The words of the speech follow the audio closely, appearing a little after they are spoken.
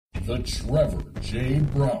The Trevor J.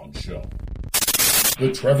 Brown Show.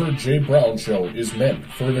 The Trevor J. Brown Show is meant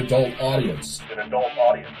for an adult audience.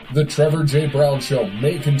 The Trevor J. Brown Show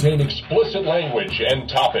may contain explicit language and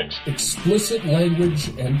topics.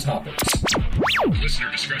 Listener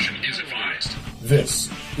discretion is advised. This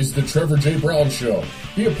is the Trevor J. Brown Show.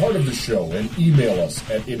 Be a part of the show and email us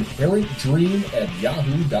at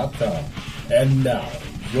inherentdream@yahoo.com. And now,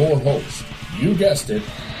 your host, you guessed it,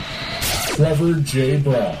 Trevor J.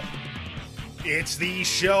 Brown. It's the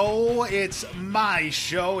show. It's my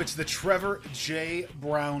show. It's the Trevor J.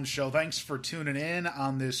 Brown Show. Thanks for tuning in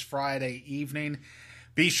on this Friday evening.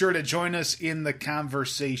 Be sure to join us in the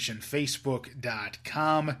conversation.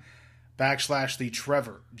 Facebook.com/the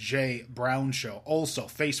Trevor J. Brown Show. Also,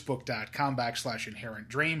 Facebook.com/Inherent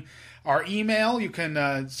Dream. Our email, you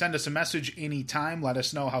can send us a message anytime. Let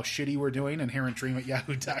us know how shitty we're doing,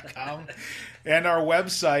 inherentdream@yahoo.com. And our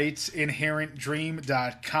website,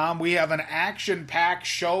 inherentdream.com. We have an action-packed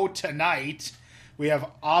show tonight. We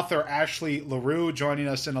have author Ashley LaRue joining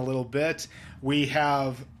us in a little bit. We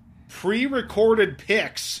have pre-recorded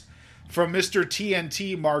picks from Mr.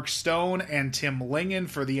 TNT, Mark Stone, and Tim Lingen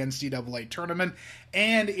for the NCAA tournament.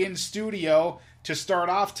 And in studio, to start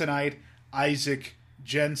off tonight, Isaac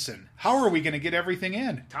Jensen. How are we going to get everything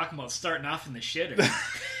in? Talking about starting off in the shitter.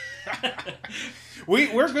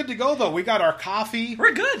 We're good to go, though. We got our coffee.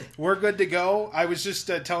 We're good. We're good to go. I was just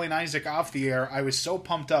telling Isaac off the air, I was so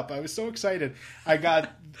pumped up. I was so excited. I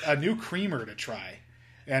got a new creamer to try.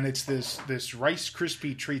 And it's this Rice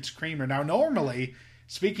Krispie Treats creamer. Now, normally,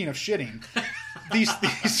 speaking of shitting, these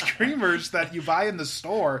creamers that you buy in the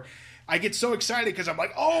store, I get so excited because I'm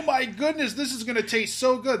like, oh my goodness, this is going to taste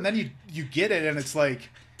so good. And then you get it and it's like...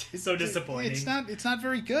 It's so disappointing. It's not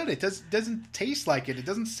very good. It doesn't taste like it. It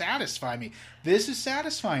doesn't satisfy me. This is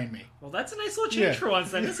satisfying me. Well, that's a nice little change for once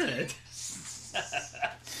then, isn't it?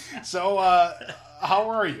 So, how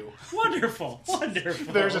are you? Wonderful.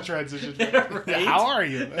 There's a transition. Right? How are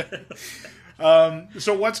you?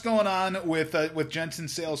 So what's going on with Jensen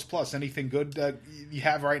Sales Plus? Anything good you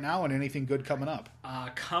have right now, and anything good coming up?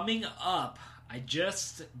 Coming up, I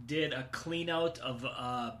just did a clean out of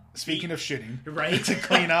Speaking of shitting, right?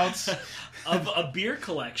 Clean outs of a beer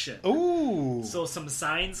collection. Ooh. So some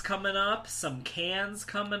signs coming up, some cans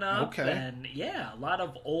coming up, Okay. And yeah, a lot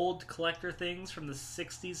of old collector things from the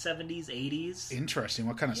 60s, 70s, 80s. Interesting.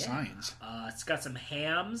 What kind of signs? It's got some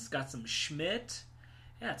Hams, got some Schmidt.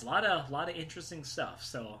 Yeah, it's a lot of interesting stuff.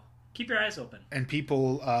 So keep your eyes open. And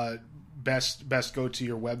people best go to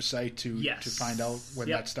your website to find out when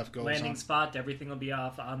that stuff goes Landing on. spot, everything will be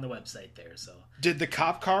off on the website there. So Did the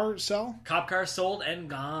cop car sell? cop car sold and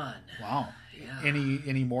gone. Wow. Yeah.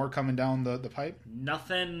 Any more coming down the pipe?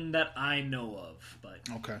 Nothing that I know of, but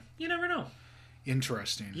Okay. you never know.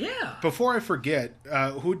 Interesting. Yeah. Before I forget,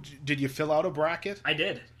 who did you fill out a bracket? I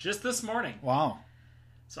did just this morning. Wow.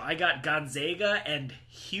 So I got Gonzaga and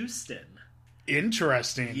Houston.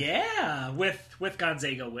 Interesting. Yeah, with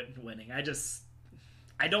Gonzaga winning. I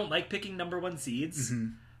don't like picking number one seeds,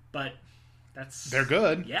 but They're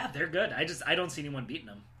good. Yeah, they're good. I don't see anyone beating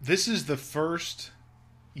them. This is the first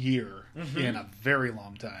year in a very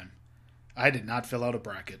long time I did not fill out a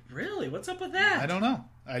bracket. Really? What's up with that? I don't know.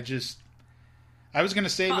 I was going to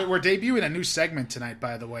say that we're debuting a new segment tonight,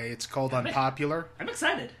 by the way. It's called Unpopular. I'm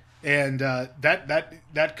excited. And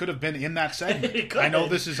that could have been in that segment. It could. I know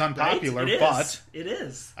this is unpopular, right? but it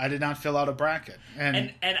is. I did not fill out a bracket.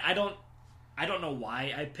 And I don't know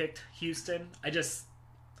why I picked Houston. I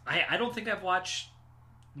don't think I've watched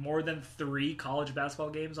more than 3 college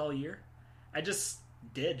basketball games all year. I just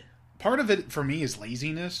did. Part of it for me is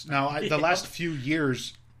laziness. Now, the last few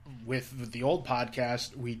years with the old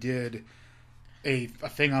podcast, we did a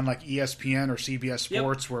thing on like ESPN or CBS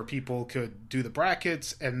Sports where people could do the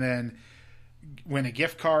brackets and then win a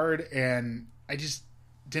gift card, and I just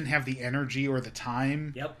didn't have the energy or the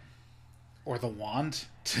time or the want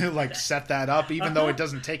to like set that up, even though it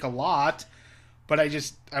doesn't take a lot, but I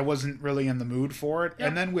wasn't really in the mood for it.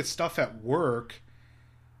 And then with stuff at work,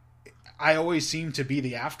 I always seem to be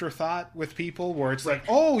the afterthought with people where it's like,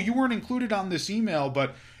 oh, you weren't included on this email,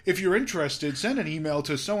 but if you're interested, send an email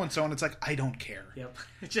to so-and-so. And it's like, I don't care. Yep.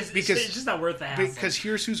 It's just not worth the hassle. Because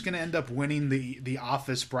here's who's going to end up winning the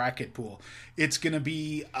office bracket pool. It's going to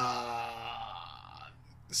be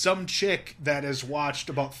some chick that has watched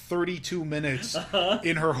about 32 minutes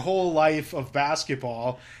in her whole life of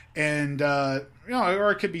basketball. And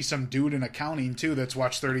or it could be some dude in accounting too that's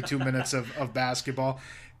watched 32 minutes of basketball,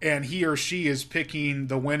 and he or she is picking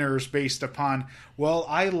the winners based upon, well,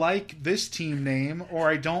 I like this team name, or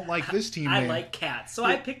I don't like this team name. I like cats, so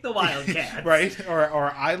I pick the Wildcats. Right?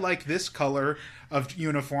 Or I like this color of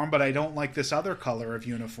uniform, but I don't like this other color of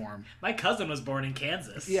uniform. My cousin was born in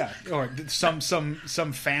Kansas. Yeah, or some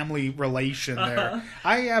family relation there.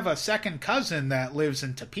 I have a second cousin that lives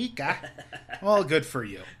in Topeka. Well, good for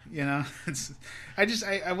you. You know,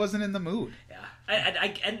 I wasn't in the mood. Yeah,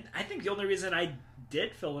 and I think the only reason I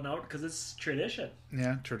did fill it out because it's tradition.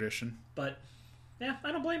 Yeah, tradition. But yeah,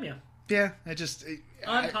 I don't blame you. Yeah,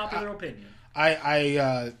 Unpopular opinion.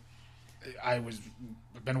 I've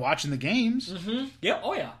been watching the games. Mm-hmm. Yep.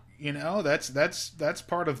 Oh yeah. You know, that's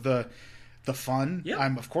part of the fun. Yep.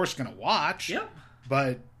 I'm of course going to watch. Yep.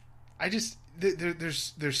 But I just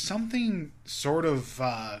there's something sort of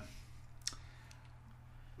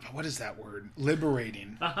what is that word?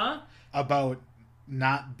 Liberating. About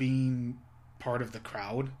not being part of the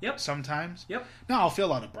crowd. Yep. Sometimes. Yep. Now I'll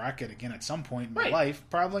fill out a bracket again at some point in my life,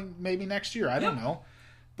 probably maybe next year. I don't know.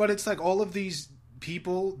 But it's like all of these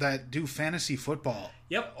people that do fantasy football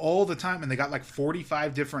all the time, and they got like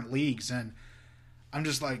 45 different leagues, and I'm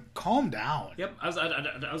just like, calm down. Yep. I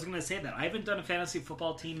was going to say that. I haven't done a fantasy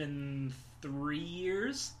football team in 3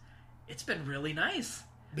 years. It's been really nice.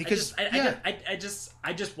 Because I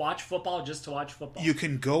just watch football just to watch football. You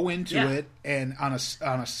can go into it and on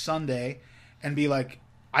a Sunday and be like,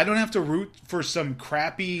 I don't have to root for some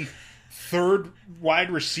crappy third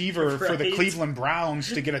wide receiver for the Cleveland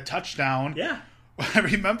Browns to get a touchdown. Yeah. I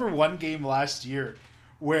remember one game last year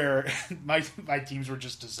where my teams were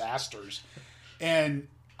just disasters. And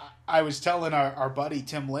I was telling our buddy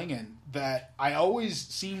Tim Lingen that I always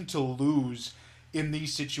seem to lose in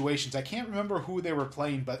these situations. I can't remember who they were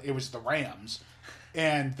playing, but it was the Rams.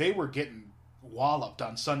 And they were getting walloped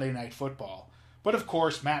on Sunday Night Football. But of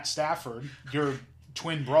course, Matt Stafford, your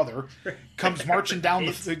twin brother, comes marching down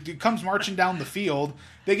the field.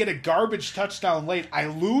 They get a garbage touchdown late. I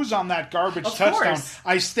lose on that garbage touchdown.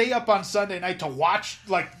 I stay up on Sunday night to watch.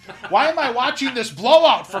 Like, why am I watching this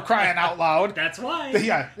blowout, for crying out loud? That's why.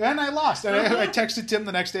 Yeah, and I lost. And I texted Tim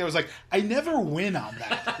the next day. I was like, I never win on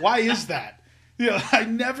that. Why is that? You know, I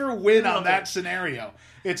never win on that scenario.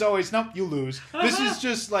 It's always, nope, you lose. This is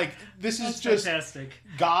just like, That's fantastic.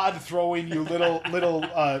 God throwing you little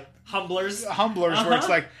humblers where it's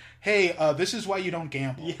like, hey, this is why you don't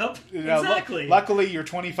gamble. Yep, you know, exactly. Luckily, your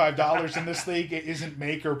 $25 in this league isn't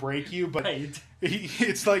make or break you, but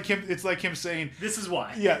it's like him saying, this is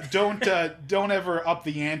why. Yeah, don't ever up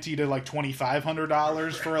the ante to like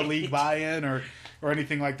 $2,500 for a league buy-in or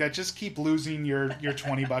anything like that. Just keep losing your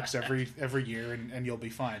 $20 every year, and you'll be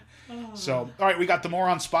fine. So, all right, we got the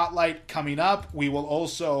Moron Spotlight coming up. We will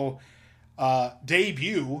also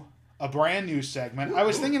debut a brand new segment. I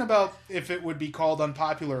was thinking about if it would be called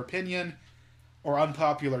Unpopular Opinion or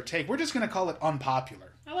Unpopular Take. We're just going to call it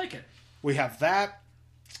Unpopular. I like it. We have that.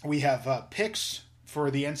 We have picks for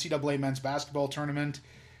the NCAA men's basketball tournament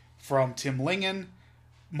from Tim Lingen.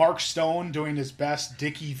 Mark Stone doing his best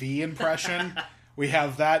Dickie V impression. We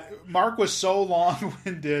have that. Mark was so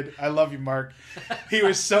long-winded. I love you, Mark. He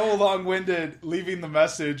was so long-winded leaving the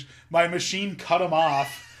message. My machine cut him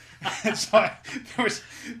off. And so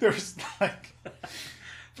there was like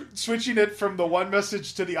switching it from the one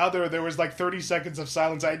message to the other. There was like 30 seconds of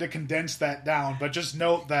silence. I had to condense that down. But just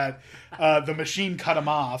note that the machine cut him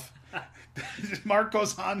off. Mark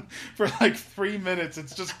goes on for like 3 minutes.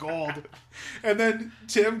 It's just gold. And then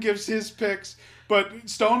Tim gives his picks. But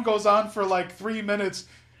Stone goes on for like 3 minutes.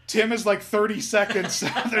 Tim is like 30 seconds.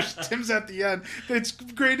 Tim's at the end. It's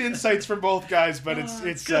great insights from both guys, but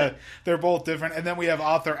it's they're both different. And then we have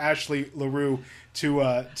author Ashley LaRue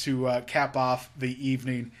to cap off the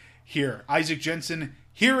evening here. Isaac Jensen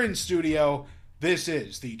here in studio. This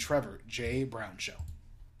is the Trevor J. Brown Show.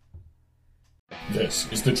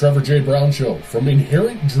 This is the Trevor J. Brown Show from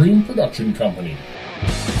Inherent Dream Production Company.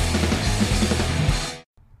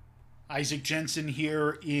 Isaac Jensen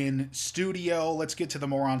here in studio. Let's get to the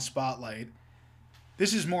Moron Spotlight.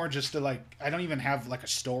 This is more just I don't even have like a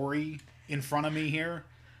story in front of me here.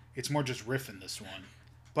 It's more just riffing this one.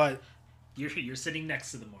 But you're sitting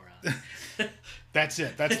next to the moron. That's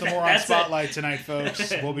it. That's the Moron Spotlight tonight,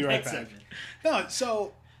 folks. We'll be right back. No,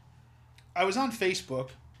 so I was on Facebook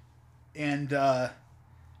and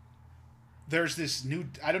there's this new,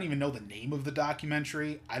 I don't even know the name of the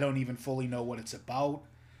documentary. I don't even fully know what it's about.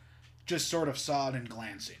 Just sort of saw it in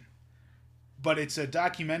glancing. But it's a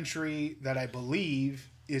documentary that I believe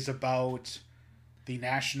is about the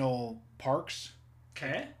national parks.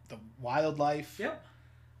 Okay. The wildlife. Yep.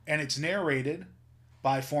 and it's narrated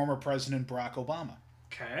by former President Barack Obama.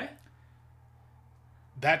 Okay.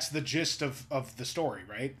 That's the gist of the story,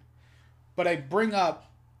 right? But I bring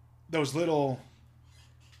up those little,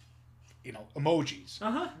 emojis.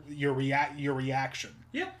 Your reaction.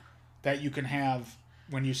 Yep. That you can have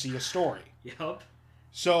when you see a story. Yep.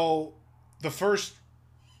 So the first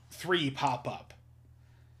 3 pop up.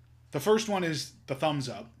 The first one is the thumbs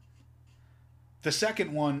up. The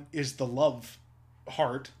second one is the love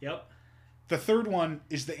heart. Yep. The third one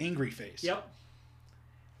is the angry face. Yep.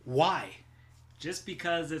 Why? Just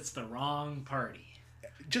because it's the wrong party.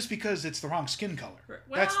 Just because it's the wrong skin color.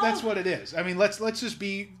 Well, that's what it is. I mean, let's just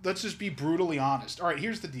be brutally honest. All right,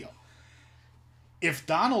 here's the deal. If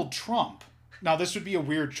Donald Trump, now this would be a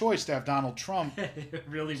weird choice to have Donald Trump. It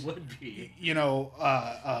really would be.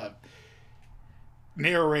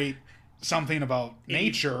 Narrate something about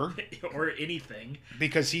nature or anything,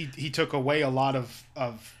 because he took away a lot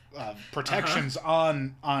of protections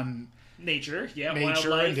on nature,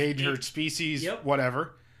 wildlife, endangered species, yep.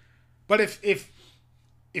 Whatever. But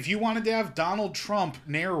if you wanted to have Donald Trump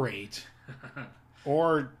narrate,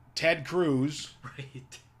 or Ted Cruz,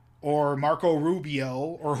 right, or Marco Rubio,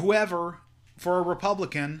 or whoever for a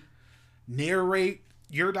Republican narrate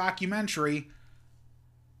your documentary,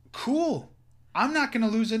 cool. I'm not going to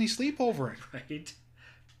lose any sleep over it. Right.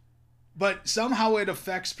 But somehow it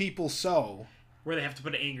affects people so where they have to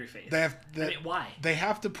put an angry face. Why? They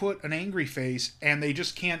have to put an angry face, and they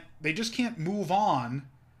just can't move on.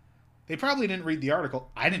 They probably didn't read the article.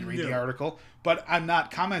 I didn't read the article, but I'm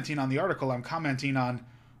not commenting on the article. I'm commenting on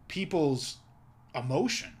people's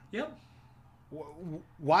emotion. Yep.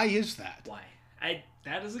 Why is that? Why?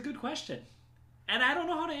 That is a good question, and I don't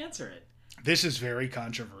know how to answer it. This is very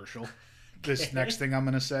controversial. This next thing I'm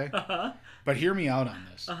going to say. But hear me out on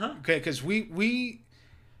this. Okay, because we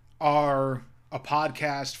are a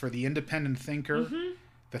podcast for the independent thinker,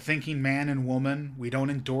 the thinking man and woman. We don't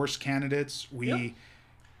endorse candidates. We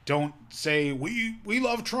don't say, we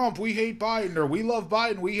love Trump, we hate Biden, or we love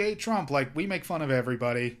Biden, we hate Trump. Like, we make fun of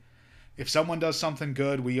everybody. If someone does something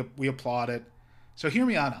good, we applaud it. So hear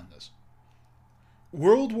me out on this.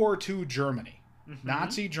 World War II Germany,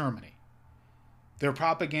 Nazi Germany, their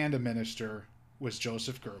propaganda minister was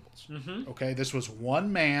Joseph Goebbels. Okay, this was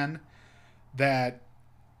one man that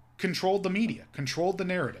controlled the media, controlled the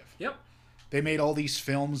narrative. Yep. They made all these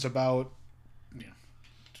films about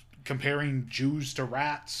comparing Jews to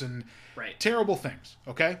rats and terrible things.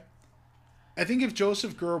 Okay, I think if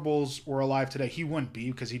Joseph Goebbels were alive today, he wouldn't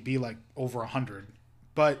be, because he'd be like over 100.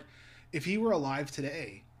 But if he were alive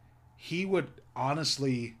today, he would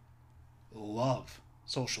honestly love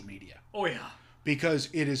social media. Oh yeah. Because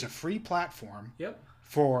it is a free platform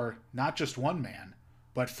for not just one man,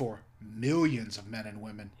 but for millions of men and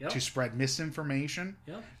women to spread misinformation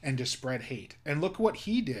and to spread hate. And look what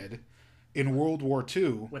he did in World War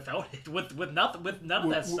II. With none of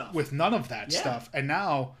that stuff. With none of that stuff. And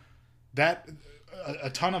now that a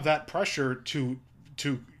ton of that pressure to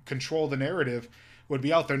control the narrative would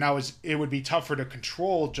be out there. Now, it would be tougher to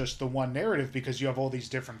control just the one narrative because you have all these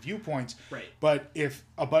different viewpoints. Right. But if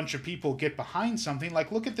a bunch of people get behind something, like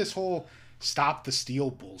look at this whole stop the steal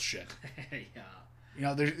bullshit.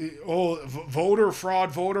 There's voter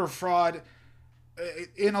fraud.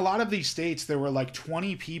 In a lot of these states, there were like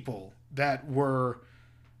 20 people that were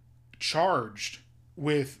charged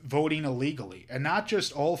with voting illegally, and not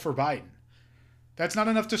just all for Biden. That's not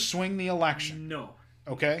enough to swing the election. No.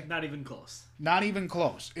 Okay? Not even close. Not even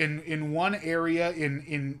close. In one area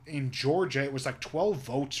in Georgia, it was like 12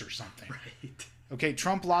 votes or something. Right. Okay,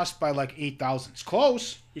 Trump lost by like 8,000. It's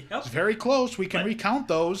close. Yep. It's very close. We can recount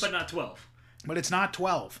those. But not 12. But it's not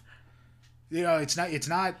 12. That's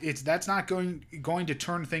not going to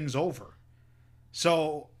turn things over.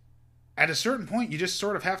 So at a certain point, you just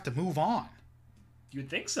sort of have to move on. You'd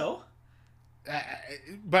think so.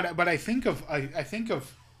 But I think of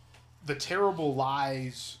the terrible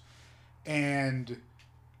lies and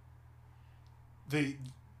the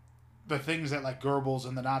things that like Goebbels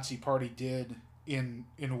and the Nazi Party did in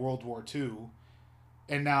World War II.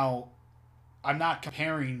 And now I'm not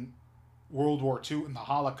comparing World War II and the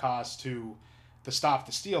Holocaust to the Stop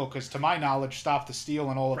the Steal, because to my knowledge, Stop the Steal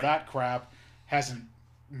and all of that crap hasn't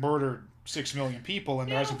murdered 6 million people, and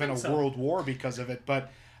there hasn't been a world war because of it.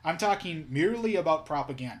 But I'm talking merely about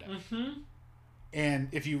propaganda. And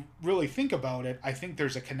if you really think about it, I think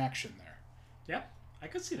there's a connection there. Yeah, I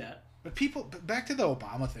could see that. But back to the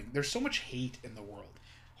Obama thing, there's so much hate in the world.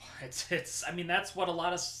 It's I mean, that's what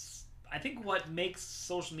I think what makes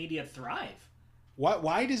social media thrive.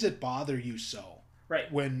 Why does it bother you so?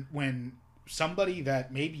 Right. When somebody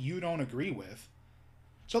that maybe you don't agree with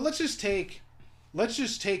So let's just take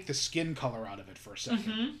the skin color out of it for a second.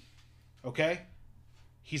 Mm-hmm. Okay?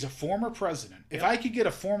 He's a former president. If Yep. I could get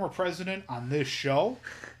a former president on this show,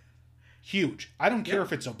 huge. I don't care Yep.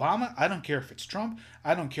 if it's Obama. I don't care if it's Trump.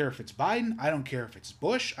 I don't care if it's Biden. I don't care if it's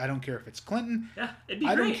Bush. I don't care if it's Clinton. Yeah, it'd be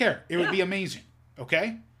I great. don't care. It would Yeah. be amazing.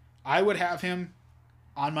 Okay? I would have him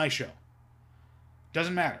on my show.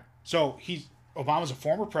 Doesn't matter. So Obama's a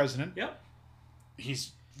former president. Yep.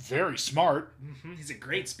 He's very smart. Mm-hmm. He's a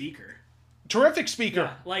great speaker. Terrific speaker.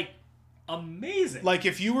 Yeah, like, amazing. Like,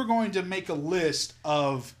 if you were going to make a list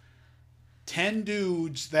of 10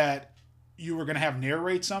 dudes that you were going to have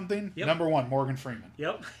narrate something, Yep. number 1, Morgan Freeman.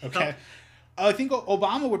 Yep. Okay? I think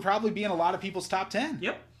Obama would probably be in a lot of people's top 10.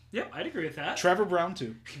 Yep. Yep. I'd agree with that. Trevor Brown,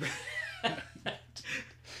 too.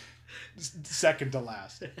 Second to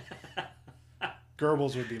last.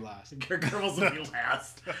 Goebbels would be last. Goebbels will be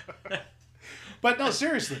last. But no,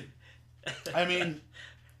 seriously. I mean,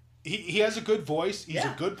 he has a good voice. He's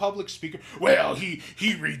Yeah. a good public speaker. Well, he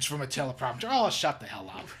reads from a teleprompter. Oh, shut the hell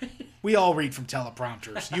up. We all read from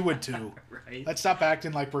teleprompters. You would too. Right. Let's stop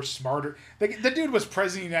acting like we're smarter. The dude was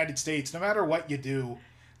president of the United States. No matter what you do,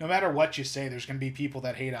 no matter what you say, there's going to be people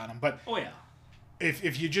that hate on him. But Oh, yeah.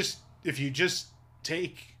 if you just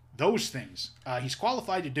take those things, he's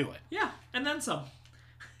qualified to do it. Yeah. And then some.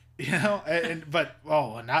 You know, but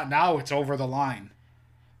now it's over the line.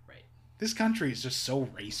 Right. This country is just so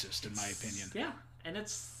racist, in my opinion. Yeah. And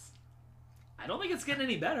I don't think it's getting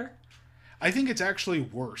any better. I think it's actually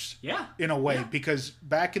worse. Yeah. In a way, Yeah. because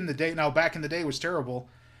back in the day it was terrible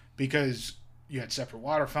because you had separate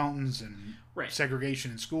water fountains and Right.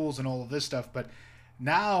 segregation in schools and all of this stuff. But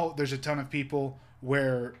now there's a ton of people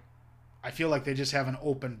where I feel like they just have an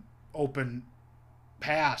open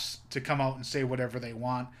pass to come out and say whatever they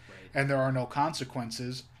want, Right. and there are no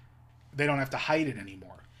consequences. They don't have to hide it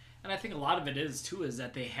anymore. And I think a lot of it is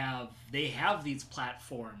that they have these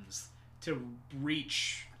platforms to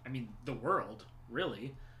reach, I mean, the world,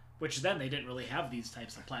 really, which then they didn't really have these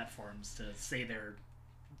types of platforms to say their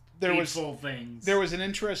hateful things. There was an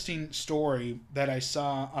interesting story that I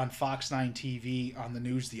saw on Fox 9 TV on the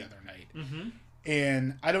news the other night. Mm-hmm.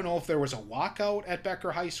 And I don't know if there was a walkout at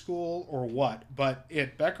Becker High School or what, but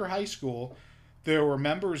at Becker High School, there were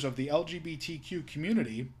members of the LGBTQ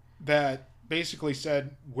community that basically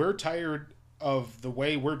said, we're tired of the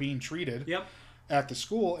way we're being treated Yep. at the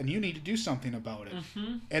school, and you need to do something about it.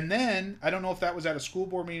 Mm-hmm. And then, I don't know if that was at a school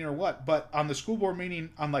board meeting or what, but on the school board meeting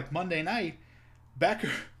on like Monday night,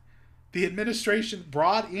 Becker, the administration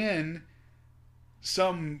brought in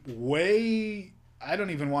some way, I don't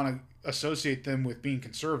even want to associate them with being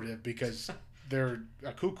conservative because they're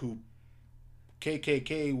a cuckoo,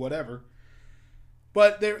 KKK, whatever.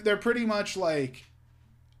 But they're pretty much like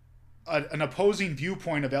an opposing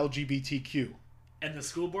viewpoint of LGBTQ. And the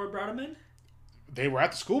school board brought him in? They were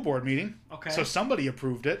at the school board meeting, Okay. so somebody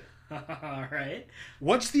approved it. All right.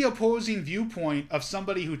 What's the opposing viewpoint of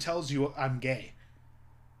somebody who tells you I'm gay?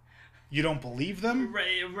 You don't believe them?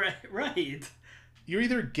 Right. You're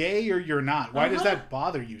either gay or you're not. Why does Uh-huh. that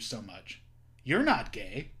bother you so much? You're not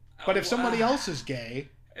gay. But if somebody else is gay,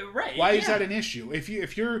 Right. why is yeah. that an issue? If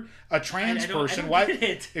you're a trans I don't person, get why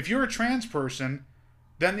it. if you're a trans person,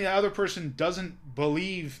 then the other person doesn't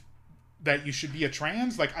believe that you should be a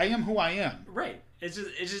trans? Like, I am who I am. Right. It's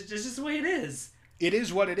just the way it is. It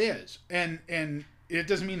is what it is. And it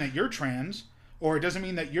doesn't mean that you're trans, or it doesn't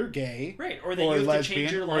mean that you're gay, Right. Or that or you have lesbian, to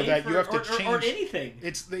change your or life, that you have to or change anything.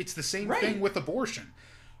 It's the same Right. thing with abortion.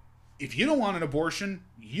 If you don't want an abortion,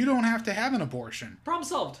 you don't have to have an abortion. Problem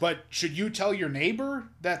solved. But should you tell your neighbor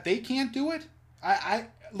that they can't do it? I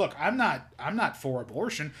look, I'm not for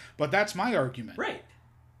abortion, but that's my argument. Right.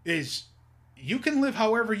 Is you can live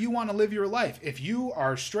however you want to live your life. If you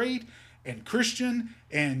are straight and Christian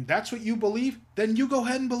and that's what you believe, then you go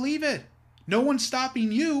ahead and believe it. No one's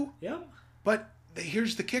stopping you. Yep. But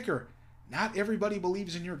here's the kicker. Not everybody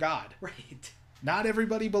believes in your God. Right. Not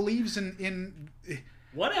everybody believes in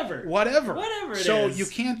Whatever. whatever. Whatever it so is. you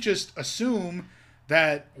can't just assume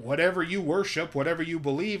that whatever you worship, whatever you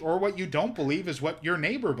believe, or what you don't believe is what your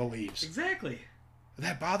neighbor believes. Exactly.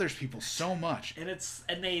 That bothers people so much. And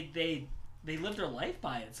they live their life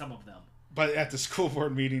by it, some of them. But at the school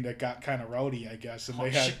board meeting, it got kind of rowdy, I guess,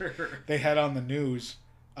 and Sure. they had on the news,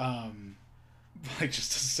 like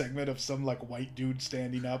just a segment of some like white dude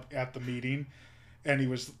standing up at the meeting, and he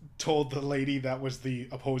was told the lady that was the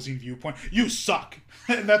opposing viewpoint, "You suck,"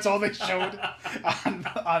 and that's all they showed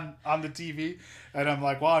on the TV. And I'm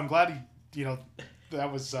like, well, I'm glad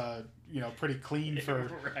that was pretty clean for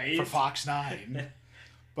Right. for Fox 9.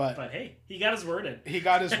 But hey, he got his word in. he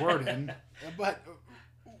got his word in. But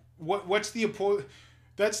what's the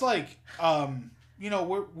That's like,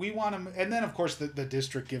 we want them, and then of course the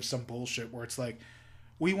district gives some bullshit where it's like,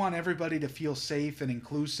 we want everybody to feel safe and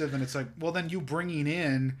inclusive, and it's like, well, then you bringing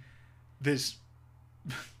in this,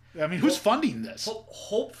 I mean, who's funding this?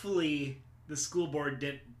 Hopefully the school board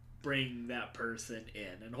didn't bring that person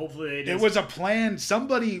in, and hopefully they just... It was a plan.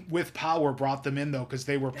 Somebody with power brought them in though, because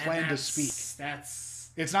they were planned to speak.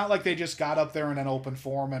 It's not like they just got up there in an open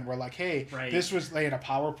forum and were like, hey, they had a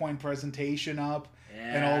PowerPoint presentation up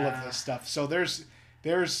and all of this stuff. So there's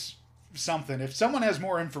something. If someone has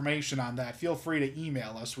more information on that, feel free to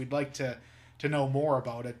email us. We'd like to know more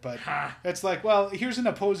about it. But it's like, well, here's an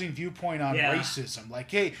opposing viewpoint on racism.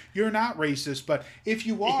 Like, hey, you're not racist, but if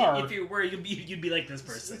you are... if you were, you'd be like this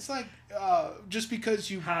person. It's like, just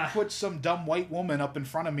because you put some dumb white woman up in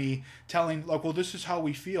front of me telling, like, well, this is how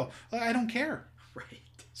we feel. Like, I don't care. Right.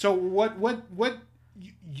 So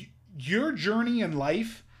your journey in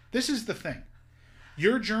life, this is the thing.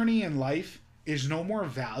 Your journey in life is no more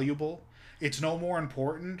valuable, it's no more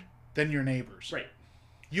important than your neighbor's. Right.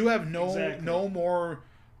 You have no more,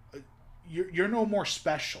 you're no more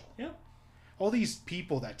special. Yeah. All these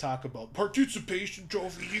people that talk about participation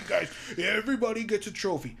trophy, you guys, everybody gets a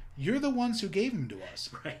trophy. You're the ones who gave them to us.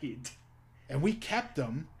 Right. And we kept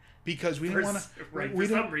them because we didn't want to. Right. We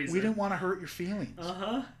for some reason. We didn't want to hurt your feelings.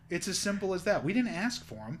 It's as simple as that. We didn't ask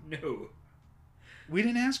for them. No. We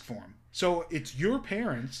didn't ask for them. So it's your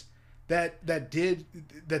parents that did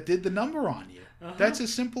the number on you. That's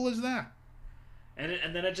as simple as that.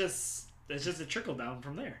 And then it's just a trickle down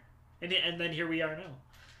from there, and then here we are now.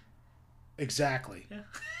 Exactly. Yeah.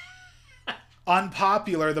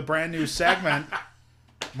 Unpopular, the brand new segment,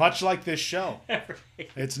 much like this show. Right.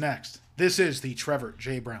 It's next. This is the Trevor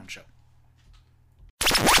J. Brown Show.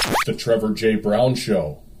 The Trevor J. Brown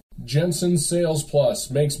Show. Jensen Sales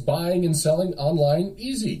Plus makes buying and selling online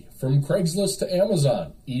easy. From Craigslist to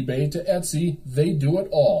Amazon, eBay to Etsy, they do it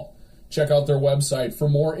all. Check out their website for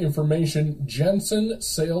more information,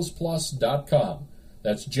 jensensalesplus.com.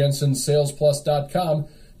 That's jensensalesplus.com.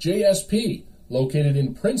 JSP, located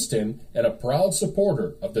in Princeton and a proud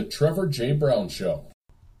supporter of the Trevor J. Brown Show.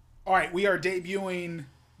 All right, we are debuting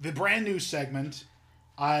the brand new segment.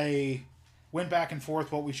 I went back and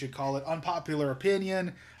forth what we should call it. Unpopular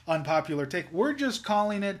opinion, unpopular take. We're just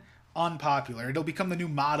calling it unpopular. It'll become the new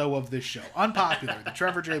motto of this show. Unpopular, the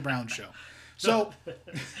Trevor J. Brown Show. So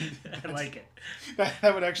I like it.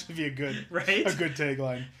 That would actually be a good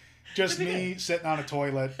tagline. Just me sitting on a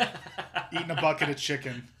toilet, eating a bucket of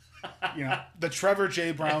chicken. The Trevor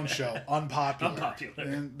J. Brown Show, unpopular. Unpopular.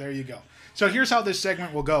 And there you go. So here's how this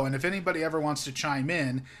segment will go. And if anybody ever wants to chime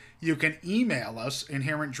in, you can email us,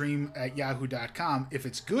 inherentdream@yahoo.com. If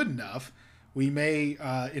it's good enough, we may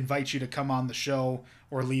invite you to come on the show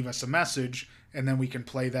or leave us a message, and then we can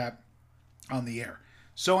play that on the air.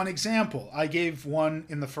 So an example, I gave one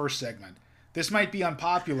in the first segment. This might be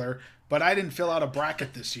unpopular, but I didn't fill out a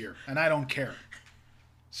bracket this year, and I don't care.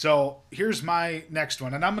 So here's my next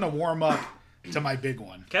one, and I'm going to warm up to my big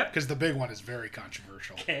one. Okay. Because the big one is very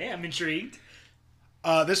controversial. Okay, I'm intrigued.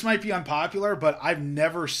 This might be unpopular, but I've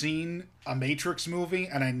never seen a Matrix movie,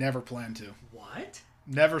 and I never plan to. What?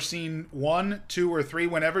 Never seen 1, 2, or 3.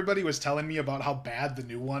 When everybody was telling me about how bad the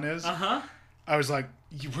new one is, I was like,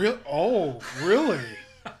 oh, really?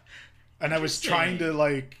 And I was trying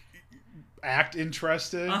to, act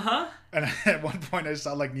interested. And at one point I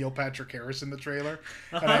saw, Neil Patrick Harris in the trailer.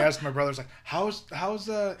 And I asked my brother, I was like, how's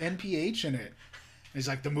NPH in it? And he's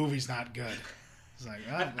like, the movie's not good. He's like,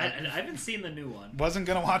 I haven't seen the new one. Wasn't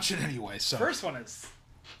going to watch it anyway, so. First one is,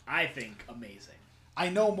 I think, amazing. I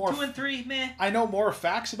know more. 2 and 3, meh. I know more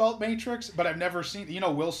facts about Matrix, but I've never seen.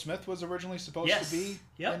 Will Smith was originally supposed to be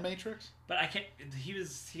in Matrix, but I can't. He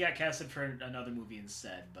got casted for another movie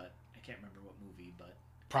instead, but I can't remember what movie. But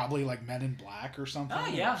probably Men in Black or something. Oh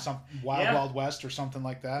yeah, some Wild West or something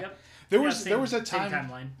like that. Yep. There was a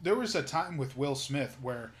time. There was a time with Will Smith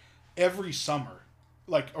where every summer,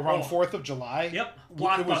 around 4th of July,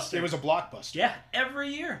 blockbuster. It was a blockbuster. Yeah, every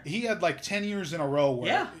year. He had 10 years in a row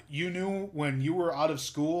where you knew when you were out of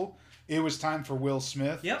school, it was time for Will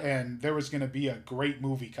Smith, and there was going to be a great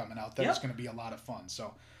movie coming out that was going to be a lot of fun.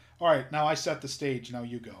 So, all right, now I set the stage. Now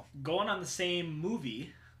you go. Going on the same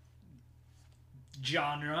movie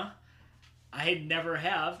genre, I never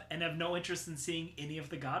have and have no interest in seeing any of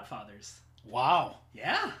the Godfathers. Wow.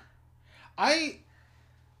 Yeah. I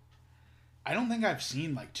don't think I've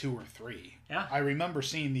seen 2 or 3. Yeah. I remember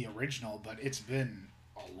seeing the original, but it's been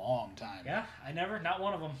a long time. Yeah, not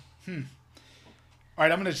one of them. All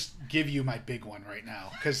right, I'm going to just give you my big one right now,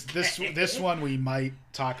 because this one we might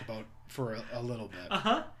talk about for a little bit.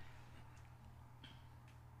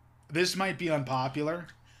 This might be unpopular,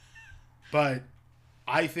 but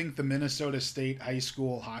I think the Minnesota State high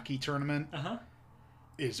school hockey tournament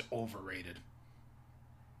is overrated.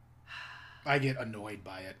 I get annoyed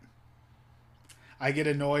by it. I get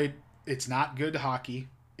annoyed. It's not good hockey.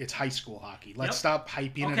 It's high school hockey. Let's stop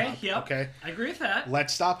hyping it up. Yep. Okay, I agree with that.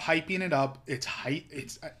 let's stop hyping it up.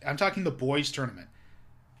 I'm talking the boys tournament.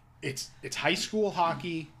 It's high school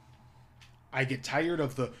hockey. I get tired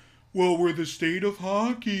of we're the state of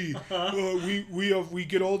hockey. We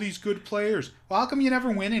get all these good players. Well, how come you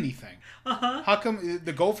never win anything? How come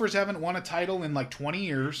the Gophers haven't won a title in like 20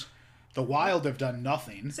 years? The Wild have done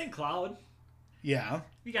nothing. St. Cloud. Yeah.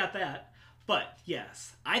 We got that. But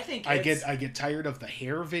yes, I think I get tired of the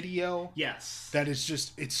hair video. Yes. That is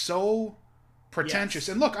just, it's so pretentious.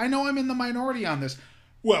 Yes. And look, I know I'm in the minority on this.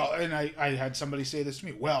 Well, and I had somebody say this to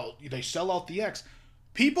me. Well, they sell out the X.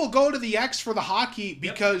 People go to the X for the hockey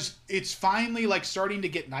because it's finally like starting to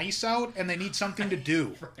get nice out and they need something to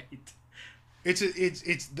do. Right.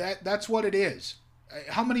 It's that's what it is.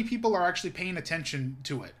 How many people are actually paying attention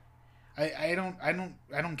to it? I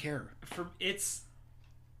don't care.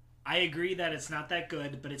 I agree that it's not that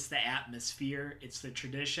good, but it's the atmosphere, it's the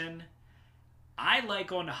tradition. I like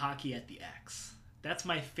going to hockey at the X. That's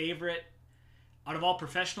my favorite out of all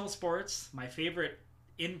professional sports. My favorite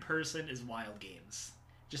in person is Wild games.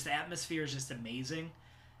 Just the atmosphere is just amazing.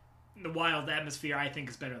 The Wild atmosphere I think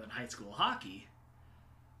is better than high school hockey.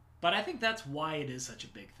 But I think that's why it is such a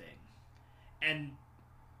big thing. And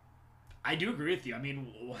I do agree with you. I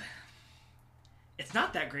mean, it's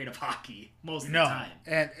not that great of hockey most of the time.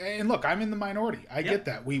 And look, I'm in the minority. I get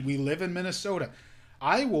that. We live in Minnesota.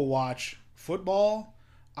 I will watch football.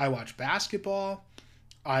 I watch basketball.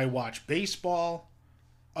 I watch baseball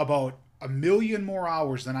about 1 million more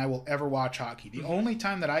hours than I will ever watch hockey. The only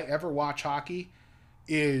time that I ever watch hockey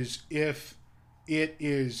is if it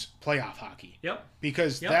is playoff hockey. Yep.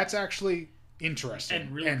 Because that's actually interesting.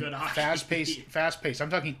 And really good hockey. Fast paced.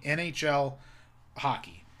 I'm talking NHL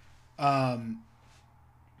hockey.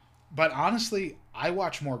 But honestly, I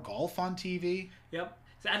watch more golf on TV. Yep.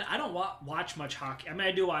 And I don't watch much hockey. I mean,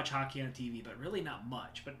 I do watch hockey on TV, but really not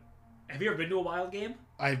much. But have you ever been to a Wild game?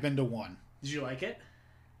 I've been to one. Did you like it?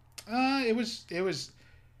 It was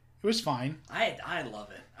fine. I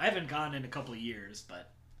love it. I haven't gone in a couple of years,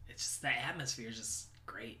 but it's just the atmosphere is just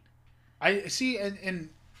great. I see, and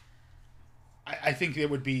I think it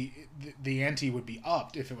would be the ante would be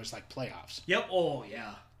upped if it was like playoffs. Yep. Oh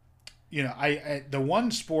yeah. You know, I the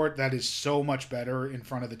one sport that is so much better in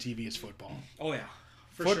front of the TV is football. Oh yeah.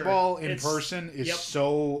 Football in person is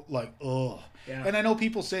so like ugh. Yeah. And I know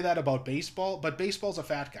people say that about baseball, but baseball's a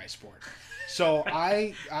fat guy sport. So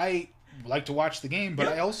I like to watch the game, but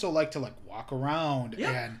I also like to like walk around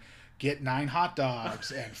and get 9 hot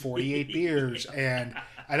dogs and 48 beers, and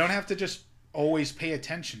I don't have to just always pay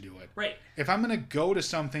attention to it. Right. If I'm going to go to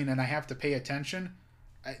something and I have to pay attention,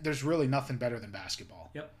 there's really nothing better than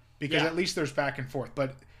basketball. Yep. Because at least there's back and forth.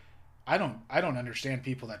 But I don't understand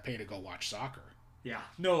people that pay to go watch soccer. Yeah.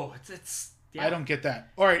 No, it's I don't get that.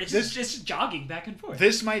 All right, it's just jogging back and forth.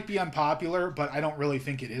 This might be unpopular, but I don't really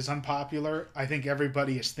think it is unpopular. I think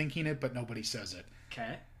everybody is thinking it, but nobody says it.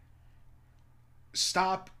 Okay.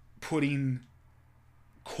 Stop putting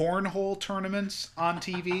cornhole tournaments on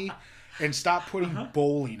TV and stop putting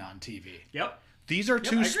bowling on TV. Yep. These are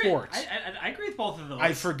two sports. I agree with both of those.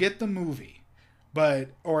 I forget the movie,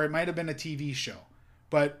 or it might have been a TV show,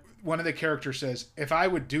 but one of the characters says, if I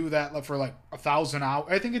would do that for like 1,000 hours,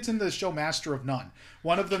 I think it's in the show Master of None.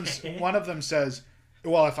 One of them says,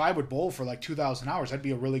 well, if I would bowl for like 2,000 hours, I'd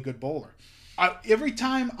be a really good bowler. Every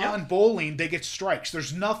time on bowling, they get strikes.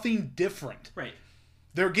 There's nothing different. Right.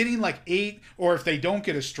 They're getting like 8, or if they don't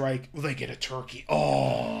get a strike, well, they get a turkey.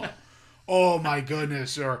 Oh my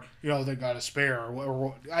goodness. Or, they got a spare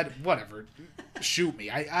or whatever. Shoot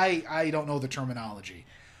me. I don't know the terminology.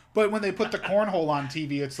 But when they put the cornhole on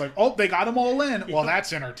TV, it's like, oh, they got them all in. Well,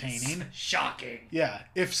 that's entertaining. Shocking. Yeah.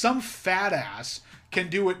 If some fat ass can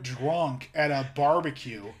do it drunk at a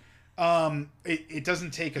barbecue, it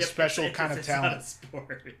doesn't take a special kind of talent. Not a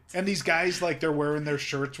sport. And these guys, like, they're wearing their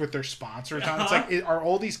shirts with their sponsors on. It's like, are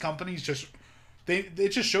all these companies just... It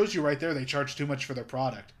just shows you right there they charge too much for their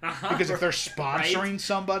product. Because if they're sponsoring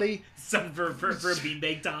somebody... Some for a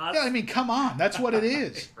beanbag toss. Yeah, I mean, come on. That's what it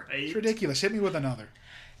is. Right. It's ridiculous. Hit me with another.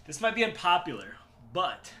 This might be unpopular,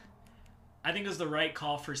 but I think it was the right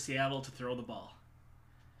call for Seattle to throw the ball.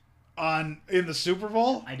 In the Super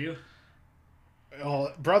Bowl? I do.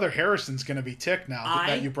 Well, Brother Harrison's going to be ticked now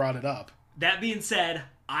that you brought it up. That being said,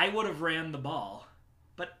 I would have ran the ball,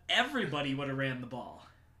 but everybody would have ran the ball.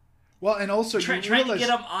 Well, and also trying to get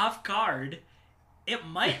them off guard, It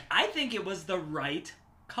might. I think it was the right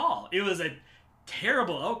call. It was a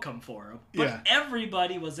terrible outcome for him, but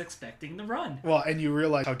everybody was expecting the run. Well, and you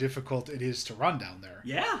realize how difficult it is to run down there.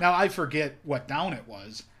 Yeah. Now, I forget what down it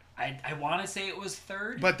was. I want to say it was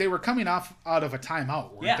third. But they were coming out of a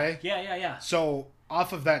timeout, weren't they? Yeah. So,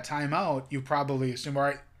 off of that timeout, you probably assume, all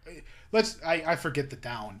right, I forget the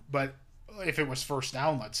down, but if it was first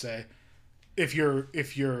down, let's say, if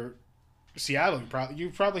you're Seattle, you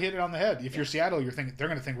probably hit it on the head. If you're Seattle, you're thinking they're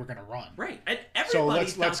going to think we're going to run. Right. So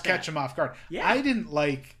let's catch them off guard. Yeah. I didn't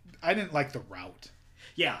like the route.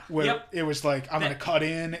 Yeah. Where it was like, I'm going to cut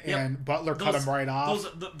in, and Butler cut him right off.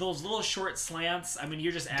 Those little short slants, I mean,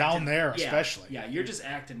 you're just acting, down there, especially. Yeah, you're just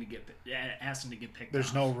asking to get picked There's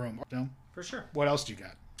off. no room. No? For sure. What else do you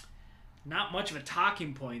got? Not much of a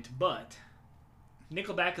talking point, but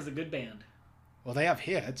Nickelback is a good band. Well, they have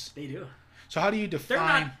hits. They do. So how do you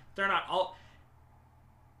define... They're not all...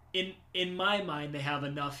 In my mind, they have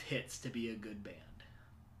enough hits to be a good band.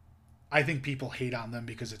 I think people hate on them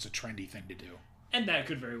because it's a trendy thing to do. And that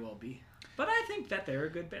could very well be. But I think that they're a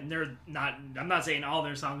good band. They're not... I'm not saying all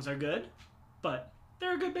their songs are good, but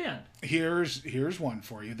they're a good band. Here's one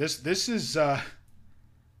for you. This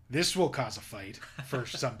will cause a fight for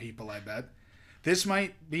some people, I bet. This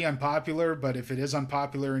might be unpopular, but if it is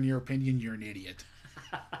unpopular in your opinion, you're an idiot.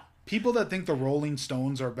 People that think the Rolling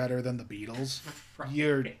Stones are better than the Beatles,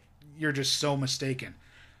 you're just so mistaken.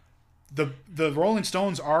 The Rolling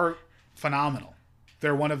Stones are phenomenal.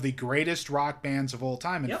 They're one of the greatest rock bands of all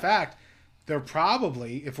time. In fact, they're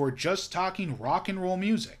probably, if we're just talking rock and roll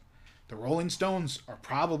music, the Rolling Stones are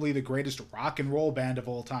probably the greatest rock and roll band of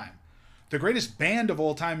all time. The greatest band of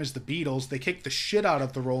all time is the Beatles. They kicked the shit out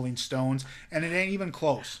of the Rolling Stones, and it ain't even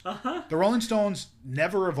close. The Rolling Stones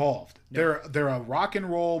never evolved. No. They're a rock and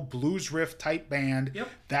roll blues riff type band. Yep.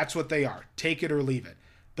 That's what they are. Take it or leave it.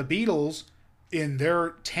 The Beatles, in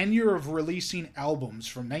their tenure of releasing albums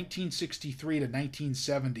from 1963 to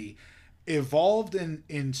 1970, evolved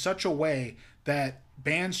in such a way that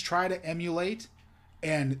bands try to emulate,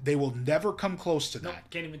 and they will never come close to that. Nope,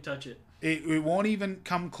 can't even touch it. It won't even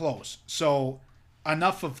come close. So,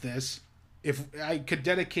 enough of this. If I could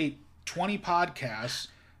dedicate 20 podcasts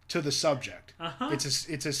to the subject, it's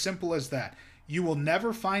as simple as that. You will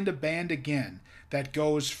never find a band again that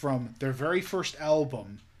goes from their very first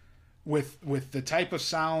album with the type of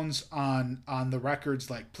sounds on the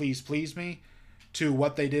records like Please Please Me to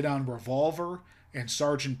what they did on Revolver and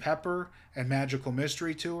Sgt. Pepper and Magical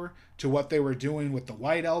Mystery Tour to what they were doing with the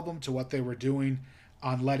White Album to what they were doing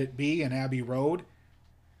on Let It Be and Abbey Road.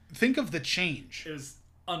 Think of the change. It was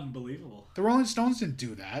unbelievable. The Rolling Stones didn't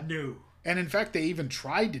do that. No. And in fact, they even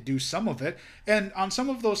tried to do some of it. And on some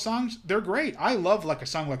of those songs, they're great. I love like a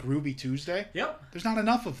song like Ruby Tuesday. Yep. There's not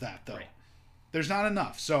enough of that, though. Right. There's not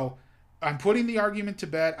enough. So I'm putting the argument to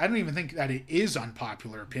bed. I don't even think that it is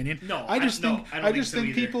unpopular opinion. No, I just think so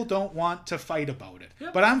people don't want to fight about it.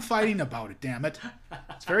 Yep. But I'm fighting about it, damn it.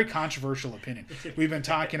 It's a very controversial opinion. We've been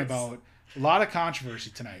talking about a lot of controversy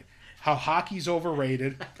tonight. How hockey's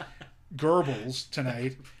overrated. Goebbels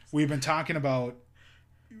tonight. We've been talking about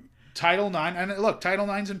Title IX. And look, Title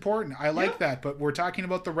IX's important. I like that. But we're talking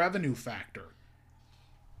about the revenue factor.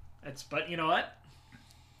 But you know what?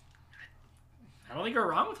 I don't think you're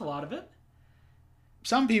wrong with a lot of it.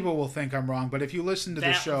 Some people will think I'm wrong, but if you listen to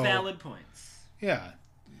the show... Valid points. Yeah.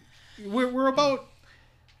 We're about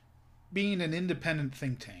being an independent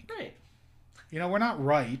think tank. Right. You know, we're not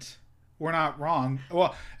right. We're not wrong.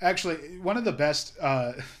 Well, actually, one of the best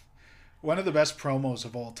promos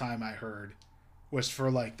of all time I heard was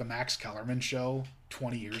for like the Max Kellerman show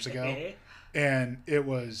 20 years ago. And it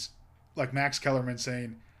was like Max Kellerman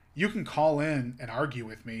saying, "You can call in and argue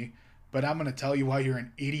with me, but I'm going to tell you why you're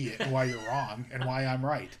an idiot and why you're wrong and why I'm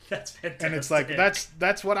right." That's fantastic. And it's like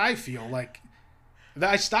that's what I feel like.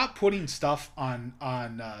 I stopped putting stuff on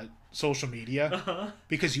social media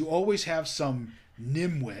because you always have some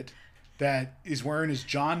nimwit that is wearing his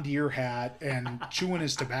John Deere hat and chewing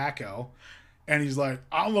his tobacco, and he's like,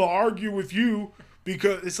 "I'm gonna argue with you,"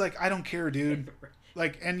 because it's like, I don't care, dude.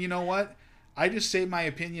 Like, and you know what? I just say my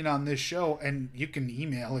opinion on this show, and you can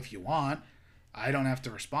email if you want. I don't have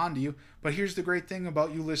to respond to you. But here's the great thing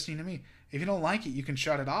about you listening to me: if you don't like it, you can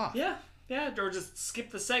shut it off. Yeah, or just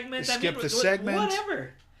skip the segment. Segment.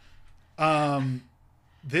 Whatever.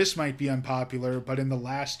 This might be unpopular, but in the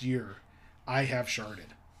last year, I have sharded.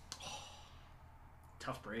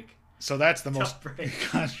 Tough break. So that's the most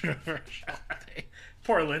controversial thing.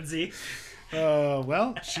 Poor Lindsay.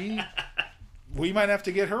 Well, we might have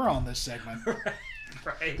to get her on this segment.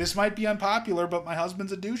 Right. This might be unpopular, but my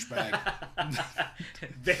husband's a douchebag.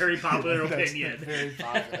 Very popular opinion. Very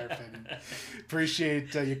popular opinion.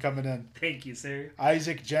 Appreciate you coming in. Thank you, sir.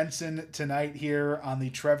 Isaac Jensen tonight here on the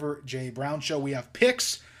Trevor J. Brown Show. We have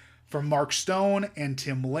picks from Mark Stone and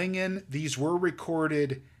Tim Lingen. These were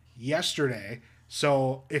recorded yesterday.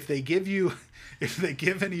 So if they give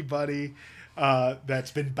anybody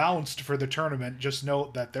that's been bounced for the tournament, just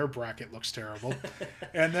note that their bracket looks terrible.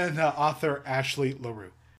 And then author Ashley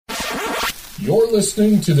LaRue. You're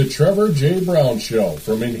listening to the Trevor J. Brown Show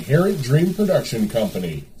from Inherent Dream Production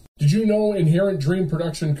Company. Did you know Inherent Dream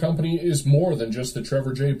Production Company is more than just the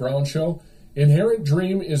Trevor J. Brown Show? Inherent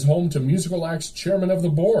Dream is home to Musical Act's chairman of the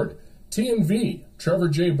board, T&V, Trevor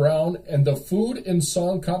J. Brown, and the Food and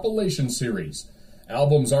Song Compilation Series.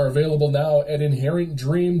 Albums are available now at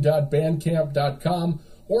inherentdream.bandcamp.com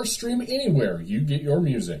or stream anywhere you get your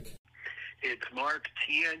music. It's Mark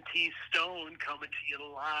TNT Stone coming to you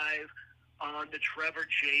live on the Trevor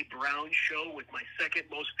J. Brown Show with my second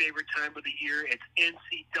most favorite time of the year. It's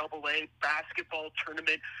NCAA basketball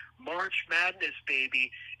tournament, March Madness,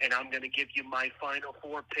 baby. And I'm going to give you my Final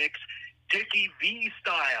Four picks, Dickie V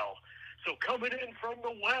style. So coming in from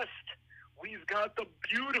the West, we've got the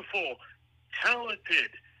beautiful, talented,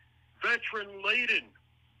 veteran-laden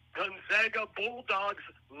Gonzaga Bulldogs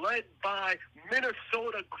led by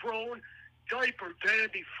Minnesota-grown diaper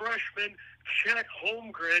dandy freshman Chet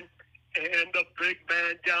Holmgren and the big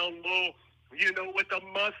man down low, with the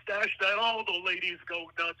mustache that all the ladies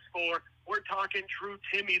go nuts for. We're talking True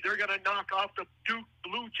Timmy. They're going to knock off the Duke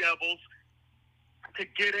Blue Devils to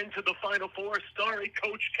get into the Final Four. Sorry,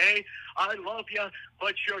 Coach K, I love you,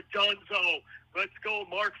 but you're donezo. Let's go,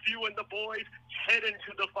 Mark Few and the boys head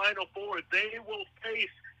into the Final Four. They will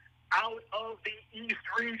face, out of the East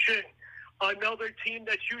region, another team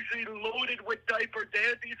that's usually loaded with diaper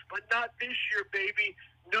dandies, but not this year, baby.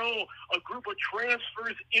 No, a group of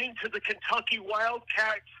transfers into the Kentucky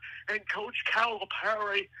Wildcats and Coach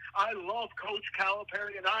Calipari. I love Coach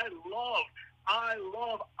Calipari, and I love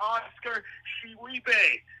Oscar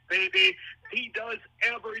Tshiebwe, baby. He does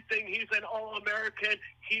everything. He's an All-American.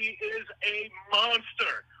 He is a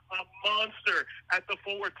monster at the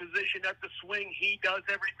forward position, at the swing. He does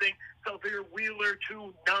everything. Sylvia Wheeler,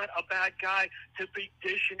 too, not a bad guy to be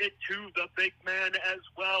dishing it to the big man as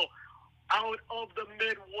well. Out of the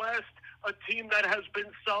Midwest, a team that has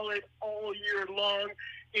been solid all year long,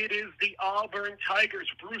 it is the Auburn Tigers.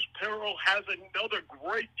 Bruce Pearl has another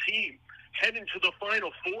great team heading to the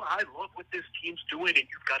Final Four. I love what this team's doing, and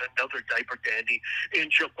you've got another diaper dandy in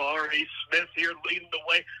Jabari Smith here leading the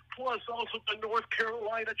way, plus also the North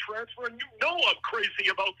Carolina transfer. And I'm crazy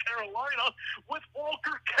about Carolina with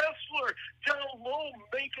Walker Kessler down low,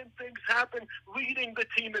 making things happen, leading the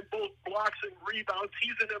team in both blocks and rebounds.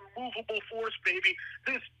 He's an immovable force, baby.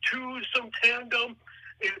 This twosome tandem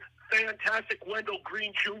is fantastic. Wendell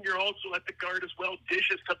Green Jr. also at the guard as well,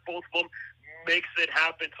 dishes to both of them, makes it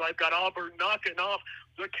happen. So I've got Auburn knocking off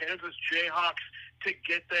the Kansas Jayhawks to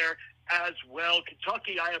get there as well.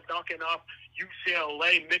 Kentucky, I am knocking off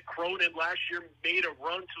UCLA. Mick Cronin last year made a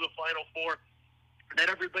run to the Final Four that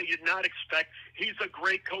everybody did not expect. He's a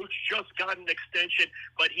great coach, just got an extension,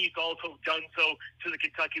 but he's also done so to the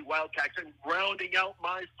Kentucky Wildcats. And rounding out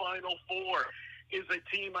my Final Four is a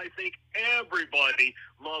team I think everybody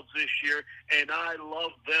loves this year, and I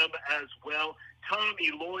love them as well. Tommy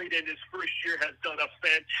Lloyd in his first year has done a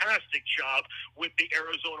fantastic job with the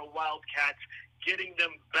Arizona Wildcats, getting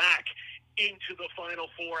them back into the Final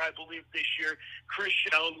Four, I believe, this year.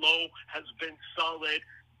 Christian Lowe has been solid.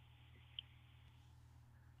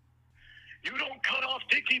 You don't cut off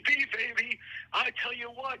Dickie B, baby. I tell you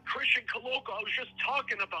what, Christian Koloko, I was just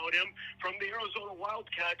talking about him from the Arizona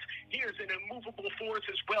Wildcats. He is an immovable force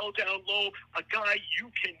as well down low, a guy you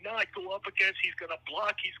cannot go up against. He's going to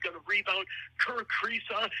block, he's going to rebound. Kirk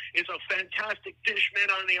Kriisa is a fantastic dish man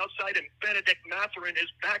on the outside, and Benedict Mathurin, his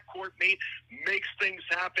backcourt mate, makes things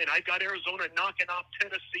happen. I got Arizona knocking off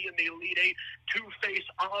Tennessee in the Elite Eight to face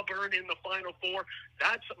Auburn in the Final Four.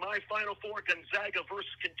 That's my Final Four: Gonzaga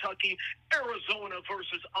versus Kentucky, Arizona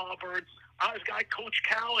versus Auburn. I've got Coach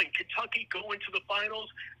Cal and Kentucky going to the finals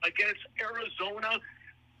against Arizona,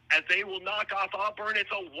 as they will knock off Auburn. It's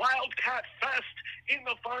a Wildcat fest in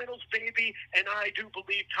the finals, baby, and I do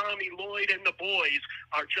believe Tommy Lloyd and the boys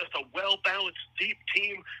are just a well-balanced, deep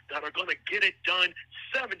team that are going to get it done.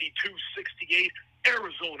 72-68,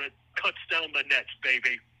 Arizona cuts down the nets,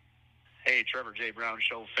 baby. Hey, Trevor J. Brown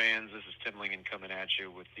Show fans, this is Tim Lingen coming at you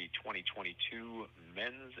with the 2022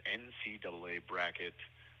 Men's NCAA Bracket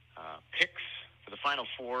picks for the Final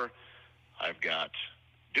Four. I've got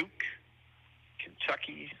Duke,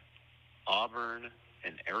 Kentucky, Auburn,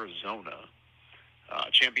 in Arizona.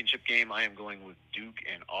 Championship game, I am going with Duke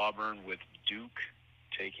and Auburn, with Duke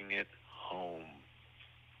taking it home.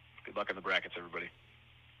 Good luck in the brackets, everybody.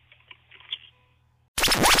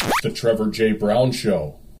 The Trevor J. Brown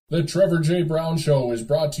Show. The Trevor J. Brown Show is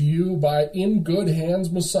brought to you by In Good Hands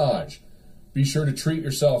Massage. Be sure to treat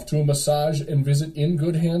yourself to a massage and visit In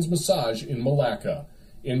Good Hands Massage in Malacca.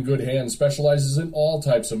 In Good Hands specializes in all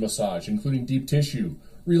types of massage, including deep tissue,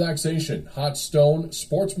 relaxation, hot stone,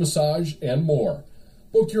 sports massage, and more.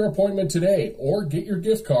 Book your appointment today or get your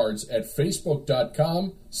gift cards at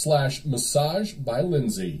facebook.com/massage by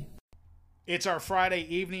Lindsay. It's our Friday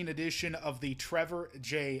evening edition of the Trevor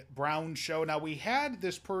J. Brown Show. Now, we had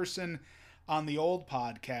this person on the old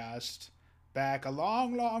podcast back a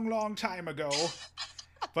long, long, long time ago,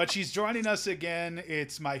 but she's joining us again.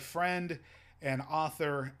 It's my friend and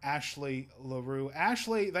author, Ashley LaRue.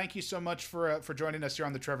 Ashley, thank you so much for joining us here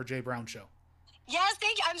on the Trevor J. Brown Show. Yes,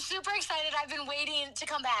 thank you. I'm super excited. I've been waiting to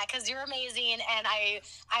come back because you're amazing, and I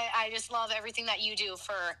just love everything that you do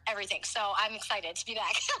for everything. So I'm excited to be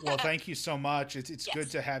back. Well, thank you so much. It's Yes.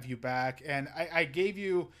 good to have you back. And I gave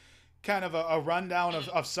you kind of a rundown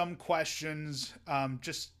of some questions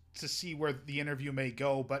just to see where the interview may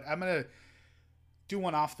go. But I'm going to do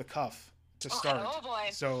one off the cuff to start. Oh, boy.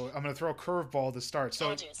 So I'm going to throw a curveball to start.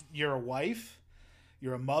 So geez. You're a wife,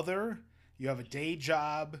 you're a mother, you have a day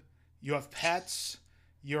job, you have pets,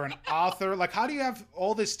 you're an author. Like, how do you have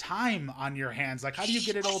all this time on your hands? Like, how do you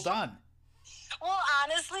get it all done? Well,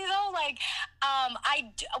 honestly though, like,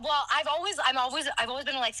 I've always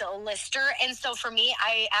been like a lister, and so for me,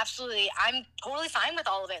 I'm totally fine with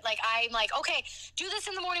all of it. Like, I'm like, okay, do this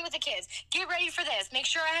in the morning with the kids, get ready for this, make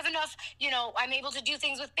sure I have enough, I'm able to do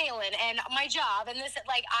things with Balin and my job and this,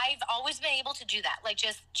 like, I've always been able to do that. Like,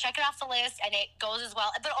 just check it off the list and it goes as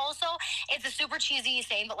well. But also, it's a super cheesy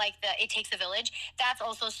saying, but like, it takes a village. That's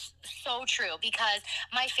also so true, because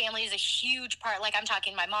my family is a huge part. Like, I'm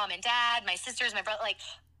talking my mom and dad, my sisters, my brother, like,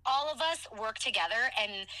 all of us work together,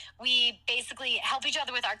 and we basically help each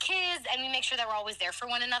other with our kids, and we make sure that we're always there for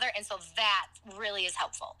one another. And so that really is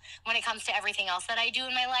helpful when it comes to everything else that I do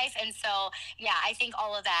in my life. And so, yeah, I think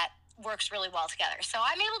all of that works really well together. So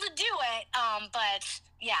I'm able to do it. But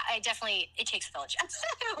yeah, it takes a village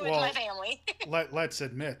with my family. Let's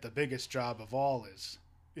admit the biggest job of all is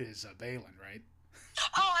Balin, right?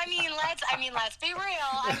 Oh, let's be real.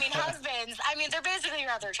 Husbands, they're basically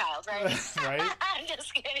your other child, right? Right? I'm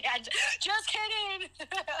just kidding. Just kidding.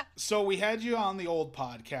 So we had you on the old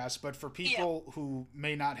podcast, but for people who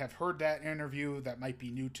may not have heard that interview, that might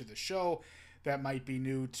be new to the show, that might be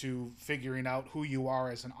new to figuring out who you are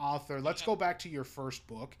as an author, let's go back to your first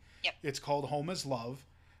book. Yep. It's called Home is Love.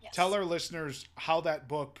 Yes. Tell our listeners how that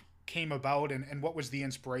book came about and what was the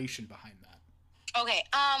inspiration behind that. Okay.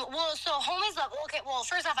 So Home is Love. Okay. Well,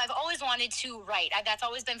 first off, I've always wanted to write. That's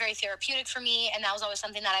always been very therapeutic for me, and that was always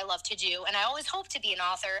something that I love to do. And I always hoped to be an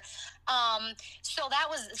author. So that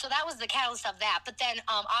was the catalyst of that. But then,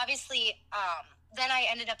 obviously, then I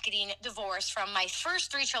ended up getting divorced from my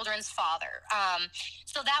first 3 children's father.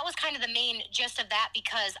 So that was kind of the main gist of that,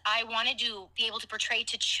 because I wanted to be able to portray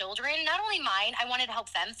to children, not only mine, I wanted to help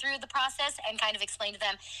them through the process and kind of explain to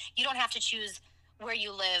them, you don't have to choose where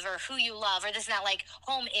you live or who you love, or this is not, like,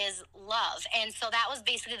 home is love. And so that was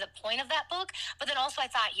basically the point of that book. But then also I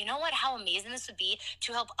thought, you know what, how amazing this would be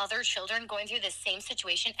to help other children going through this same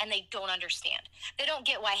situation, and they don't understand. They don't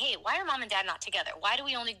get why are mom and dad not together? Why are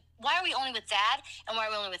we only with dad, and why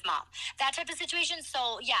are we only with mom? That type of situation.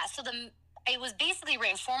 So yeah, it was basically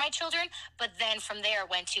written for my children, but then from there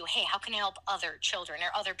went to, hey, how can I help other children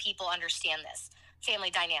or other people understand this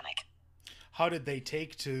family dynamic? How did they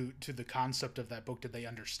take to the concept of that book? Did they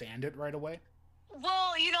understand it right away?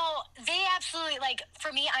 Well, they absolutely, like,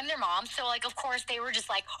 for me, I'm their mom, so, like, of course, they were just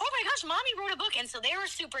like, oh my gosh, mommy wrote a book, and so they were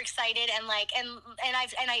super excited, and, like, and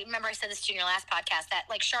I remember I said this to you in your last podcast, that,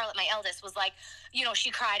 like, Charlotte, my eldest, was like,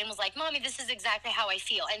 she cried and was like, mommy, this is exactly how I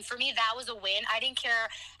feel, and for me, that was a win. I didn't care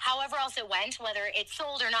however else it went, whether it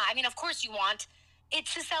sold or not. I mean, of course, you want it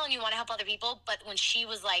to sell and you want to help other people, but when she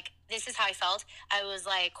was like, this is how I felt, I was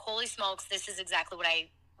like, holy smokes, this is exactly what I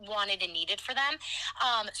wanted and needed for them.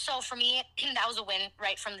 So for me, that was a win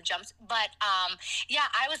right from the jumps. But yeah,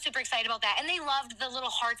 I was super excited about that. And they loved the little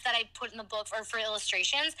hearts that I put in the book for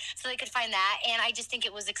illustrations, so they could find that. And I just think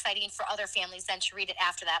it was exciting for other families then to read it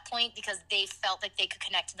after that point, because they felt like they could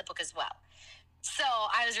connect to the book as well. So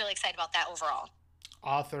I was really excited about that overall.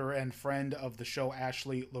 Author and friend of the show,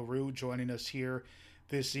 Ashley LaRue, joining us here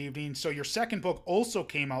this evening. So your second book also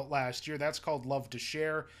came out last year. That's called Love to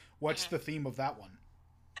Share. What's the theme of that one?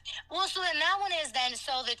 Well, so then that one is then,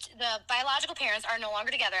 so the biological parents are no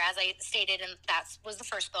longer together, as I stated, and that was the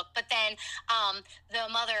first book. But then the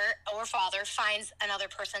mother or father finds another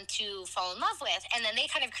person to fall in love with, and then they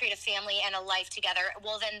kind of create a family and a life together.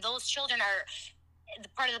 Well, then those children are, the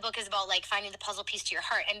part of the book is about like finding the puzzle piece to your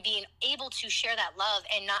heart and being able to share that love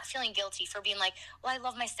and not feeling guilty for being like, well, I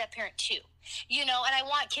love my step parent too, you know. And I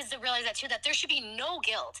want kids to realize that too, that there should be no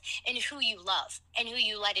guilt in who you love and who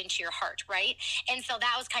you let into your heart, right? And so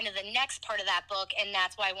that was kind of the next part of that book, and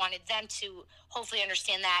that's why I wanted them to hopefully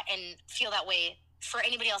understand that and feel that way for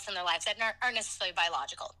anybody else in their lives that aren't necessarily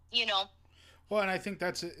biological, you know. Well, and I think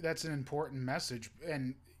that's an important message,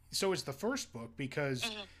 and so is the first book, because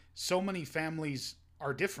so many families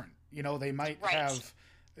are different. You know, they might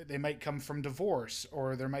they might come from divorce,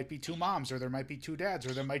 or there might be two moms, or there might be two dads,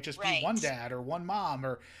 or there might just be one dad or one mom,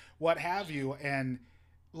 or what have you. And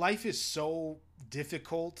life is so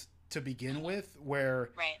difficult to begin with, where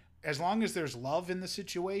as long as there's love in the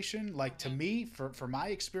situation, like to me, for my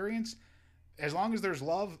experience, as long as there's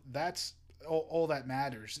love, that's all that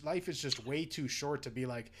matters. Life is just way too short to be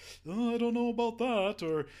like, oh, I don't know about that,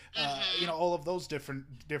 or you know, all of those different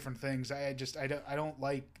things. I don't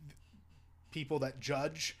like people that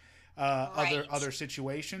judge other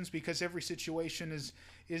situations, because every situation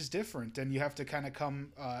is different, and you have to kind of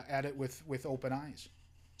come at it with open eyes.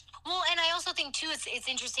 Well, and I also think too, it's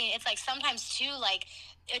interesting. It's like sometimes too, like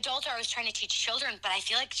adults are always trying to teach children, but I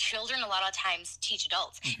feel like children a lot of times teach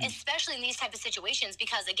adults, especially in these type of situations,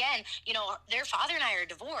 because again, you know, their father and I are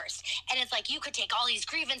divorced, and it's like you could take all these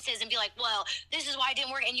grievances and be like, well, this is why it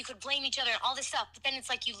didn't work, and you could blame each other and all this stuff. But then it's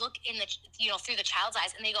like you look in the, you know, through the child's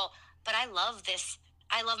eyes, and they go, but I love this.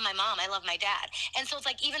 I love my mom. I love my dad. And so it's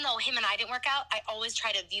like, even though him and I didn't work out, I always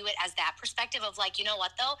try to view it as that perspective of like, you know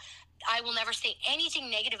what though? I will never say anything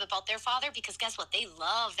negative about their father, because guess what? They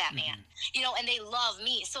love that man, you know, and they love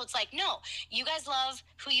me. So it's like, no, you guys love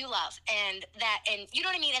who you love, and you know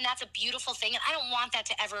what I mean? And that's a beautiful thing. And I don't want that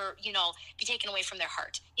to ever, you know, be taken away from their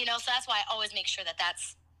heart, you know? So that's why I always make sure that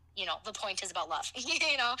that's, you know, the point is about love,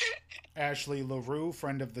 you know? Ashley LaRue,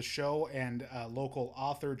 friend of the show and local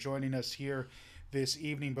author, joining us here this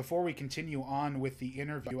evening. Before we continue on with the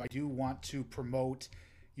interview, I do want to promote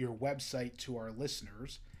your website to our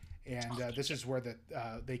listeners. And this is where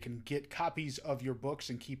they can get copies of your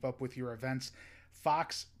books and keep up with your events.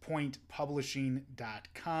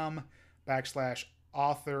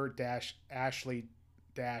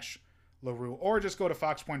 foxpointpublishing.com/author-Ashley-LaRue, or just go to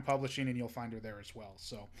Fox Point Publishing and you'll find her there as well.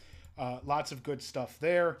 So lots of good stuff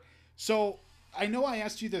there. So I know I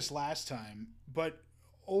asked you this last time, but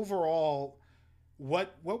overall,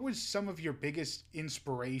 what was some of your biggest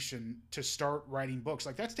inspiration to start writing books?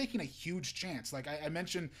 Like, that's taking a huge chance. Like I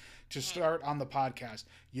mentioned to start on the podcast,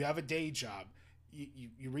 you have a day job.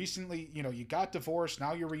 You recently, you know, you got divorced.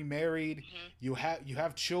 Now you're remarried. You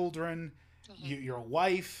have children. You're a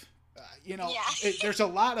wife. You know, there's a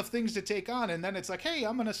lot of things to take on. And then it's like, hey,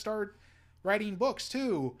 I'm going to start writing books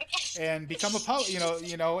too, and become a poet, you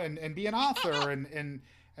know, and be an author and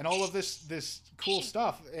all of this cool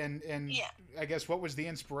stuff. And I guess, what was the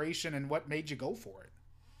inspiration and what made you go for it?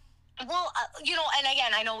 Well, you know, and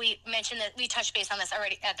again, I know we mentioned that we touched base on this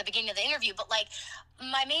already at the beginning of the interview, but like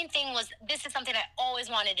my main thing was, this is something I always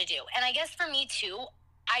wanted to do. And I guess for me too,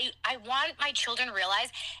 I want my children to realize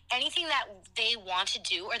anything that they want to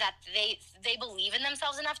do, or that they believe in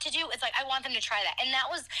themselves enough to do, it's like, I want them to try that. And that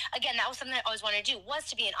was something I always wanted to do, was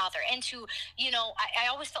to be an author, and to, you know, I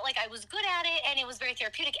always felt like I was good at it, and it was very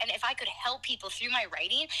therapeutic. And if I could help people through my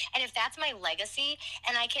writing, and if that's my legacy,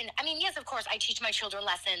 and I mean, yes, of course, I teach my children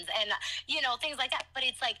lessons and, you know, things like that, but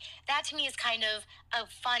it's like, that to me is kind of a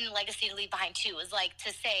fun legacy to leave behind too, is like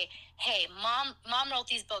to say, hey, mom wrote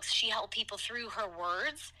these books. She helped people through her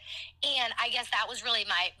words. And I guess that was really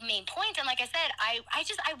my main point. And like I said, I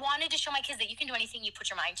wanted to show my kids that you can do anything you put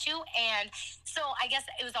your mind to. And so I guess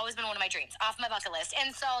it was always been one of my dreams, off my bucket list.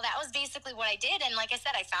 And so that was basically what I did. And like I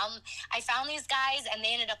said, I found these guys, and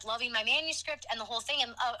they ended up loving my manuscript and the whole thing.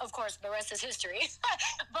 And of course, the rest is history.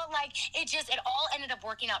 But like, it all ended up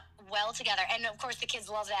working out well together. And of course, the kids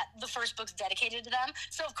love that the first book's dedicated to them.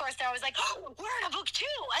 So of course, they're always like, oh, we're in a book too.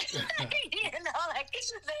 You know, like,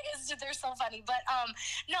 they're so funny. But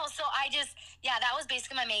no, so that was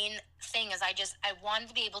basically my main thing, is I wanted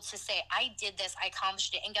to be able to say, I did this, I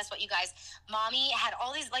accomplished it. And guess what, you guys, mommy had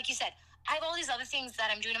all these, like you said, I have all these other things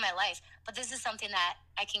that I'm doing in my life, but this is something that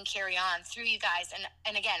I can carry on through you guys.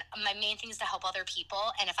 And again, my main thing is to help other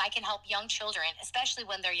people. And if I can help young children, especially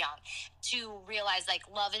when they're young, to realize like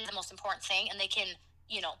love is the most important thing, and they can,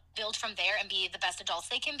 build from there and be the best adults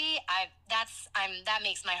they can be. That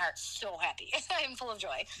makes my heart so happy. I'm full of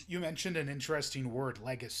joy. You mentioned an interesting word,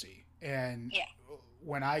 legacy. And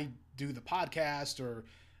when I do the podcast or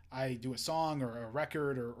I do a song or a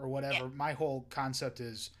record or whatever, my whole concept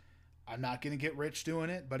is I'm not going to get rich doing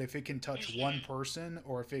it, but if it can touch one person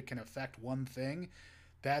or if it can affect one thing,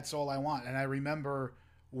 that's all I want. And I remember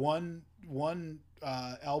one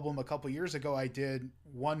album a couple years ago, I did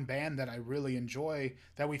one band that I really enjoy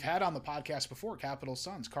that we've had on the podcast before, Capital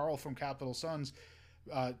Sons. Carl from Capital Sons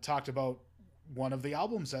talked about one of the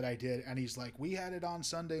albums that I did, and he's like, we had it on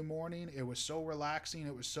Sunday morning. It was so relaxing.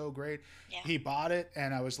 It was so great. Yeah. He bought it,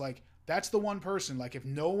 and I was like, that's the one person. Like, if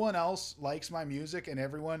no one else likes my music and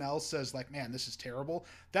everyone else says, like, man, this is terrible,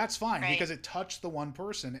 that's fine, because it touched the one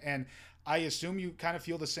person. And I assume you kind of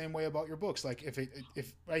feel the same way about your books. Like,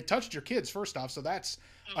 if I touched your kids, first off, so that's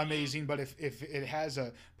amazing. But if it has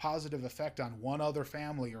a positive effect on one other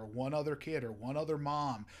family or one other kid or one other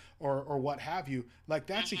mom or what have you, like,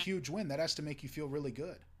 that's a huge win. That has to make you feel really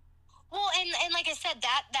good. Well, and like I said,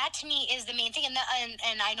 that to me is the main thing, and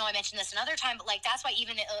I know I mentioned this another time, but like that's why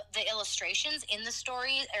even the illustrations in the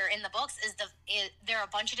story or in the books there are a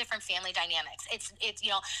bunch of different family dynamics. It's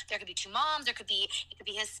there could be two moms, it could be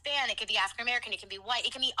Hispanic, it could be African American, it could be white,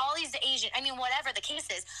 it can be all these Asian. I mean, whatever the case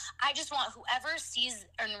is, I just want whoever sees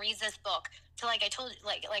and reads this book to, like I told,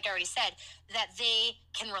 like I already said, that they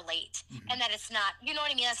can relate, and that it's not, you know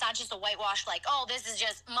what I mean? That's not just a whitewash, like, oh, this is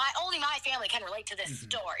just only my family can relate to this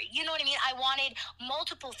story. You know what I mean? I wanted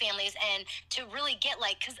multiple families and to really get,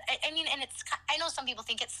 like, because I mean, and I know some people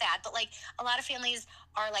think it's sad, but like a lot of families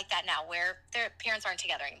are like that now, where their parents aren't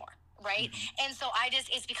together anymore. Right. And so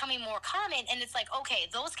it's becoming more common, and it's like, okay,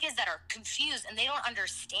 those kids that are confused and they don't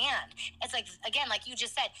understand, it's like, again, like you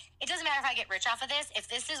just said, it doesn't matter if I get rich off of this. If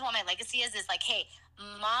this is what my legacy is like, hey,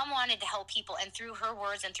 mom wanted to help people, and through her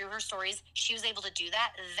words and through her stories, she was able to do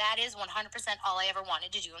that. That is 100% all I ever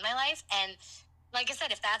wanted to do in my life. And like I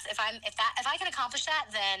said, if I can accomplish that,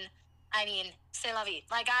 then I mean, c'est la vie.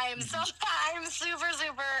 Like, I'm super,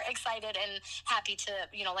 super excited and happy to,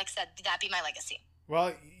 like I said, that be my legacy.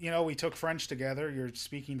 Well, we took French together. You're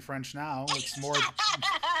speaking French now. It's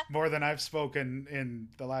more than I've spoken in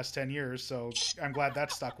the last 10 years, so I'm glad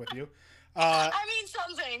that stuck with you. I mean,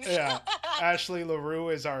 some things. Yeah. Ashley LaRue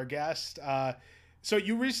is our guest. So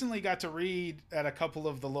you recently got to read at a couple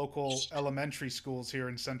of the local elementary schools here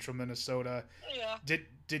in central Minnesota. Yeah.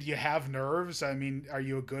 Did you have nerves? I mean, are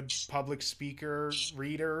you a good public speaker,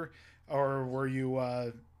 reader, or were you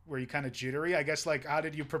kind of jittery? I guess, like, how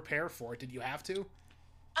did you prepare for it? Did you have to?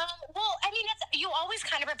 Well, I mean, you always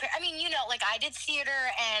kind of prepare. I mean, like, I did theater,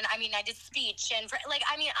 and I mean, I did speech, and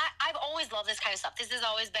I've always loved this kind of stuff. This has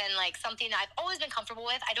always been like something I've always been comfortable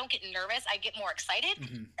with. I don't get nervous. I get more excited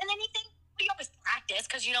than anything. You always practice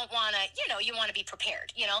because you don't want to, you want to be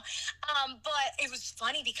prepared, but it was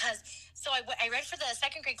funny because, so I read for the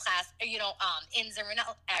second grade class, in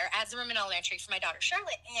at Zimmerman Elementary for my daughter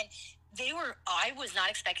Charlotte, and I was not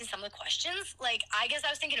expecting some of the questions. Like, I guess I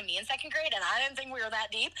was thinking of me in second grade, and I didn't think we were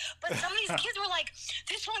that deep. But some of these kids were like,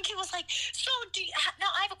 this one kid was like, so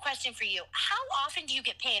now I have a question for you. How often do you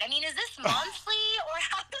get paid? I mean, is this monthly, or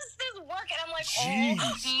how does this work? And I'm like, Jeez.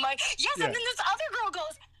 Oh my, yes. Yeah. And then this other girl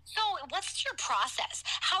goes, so what's your process?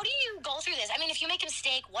 How do you go through this? I mean, if you make a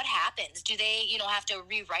mistake, what happens? Do they, have to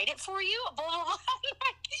rewrite it for you? Blah, blah,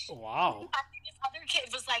 blah. Wow. This other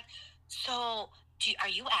kid was like, so are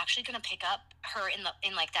you actually going to pick up her in the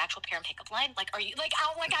actual parent pickup line? Like, are you like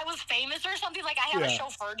I was famous or something? Like, I have a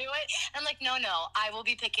chauffeur do it? And I'm like, no, I will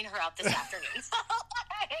be picking her up this afternoon.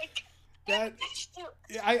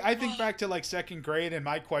 I think back to like second grade, and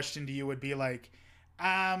my question to you would be like,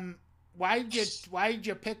 why'd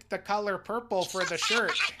you pick the color purple for the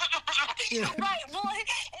shirt? Right. Well,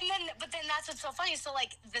 but then that's what's so funny. So,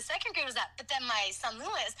 like, the second grade was that, but then my son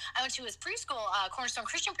Lewis, I went to his preschool, Cornerstone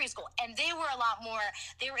Christian Preschool, and they were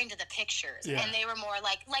they were into the pictures, and they were more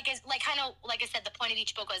like kind of like I said, the point of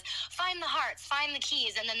each book was find the hearts, find the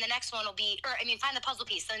keys, and then the next one will be, find the puzzle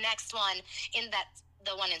piece. So the next one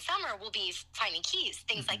the one in summer will be finding keys,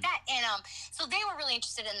 things like that. And so they were really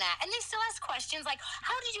interested in that. And they still ask questions like,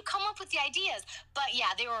 how did you come up with the ideas? But yeah,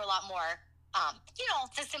 they were a lot more,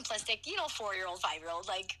 the simplistic, 4-year-old, 5-year-old,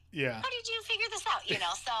 like, how did you figure this out?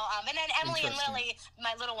 So, and then Emily and Lily,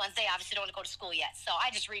 my little ones, they obviously don't want to go to school yet. So I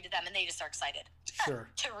just read to them, and they just are excited to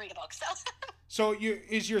read a book. So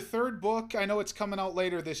is your third book, I know it's coming out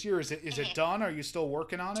later this year. Is it done? Are you still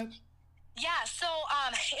working on it? Yeah, so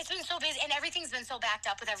it's been so busy, and everything's been so backed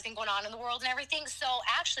up with everything going on in the world and everything. So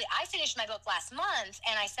actually, I finished my book last month,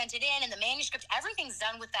 and I sent it in, and the manuscript, everything's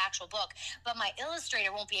done with the actual book. But my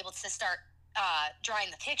illustrator won't be able to start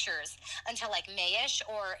drawing the pictures until like Mayish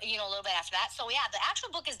or a little bit after that. So yeah, the actual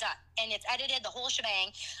book is done and it's edited, the whole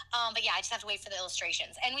shebang. But yeah, I just have to wait for the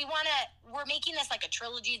illustrations. And we're making this like a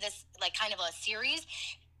trilogy, this like kind of a series.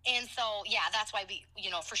 And so yeah, that's why we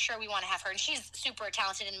for sure we want to have her, and she's super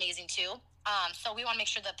talented and amazing too. So we want to make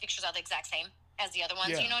sure the pictures are the exact same as the other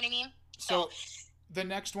ones. You know what I mean? So the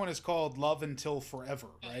next one is called Love Until Forever,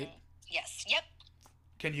 right? Yes. Yep.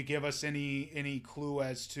 Can you give us any clue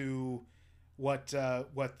as to what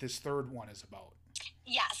this third one is about?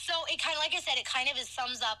 Yeah, so it kind of, like I said, it kind of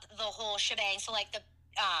sums up the whole shebang. So like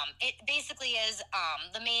it basically is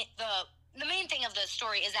the main thing of the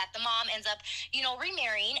story is that the mom ends up,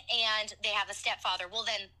 remarrying, and they have a stepfather. Well,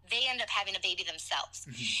 then they end up having a baby themselves.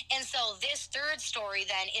 And so this third story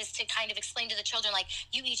then is to kind of explain to the children, like,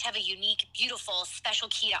 you each have a unique, beautiful, special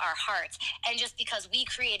key to our hearts. And just because we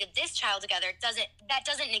created this child together, that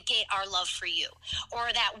doesn't negate our love for you,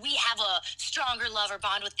 or that we have a stronger love or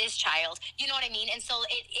bond with this child. You know what I mean? And so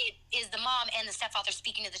it is the mom and the stepfather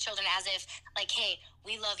speaking to the children as if, like, hey,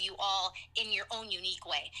 we love you all in your own unique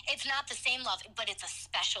way. It's not the same love, but it's a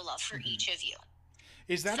special love for each of you.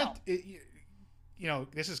 Is that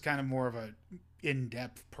this is kind of more of a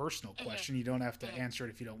in-depth personal question. You don't have to answer it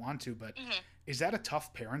if you don't want to, but is that a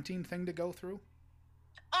tough parenting thing to go through?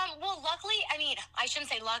 Well, luckily, I mean, I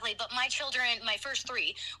shouldn't say luckily, but my children, my first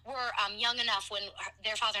three, were young enough when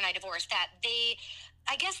their father and I divorced that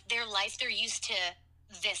I guess their life, they're used to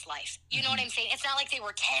this life. You know what I'm saying? It's not like they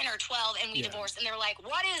were 10 or 12 and we divorced and they're like,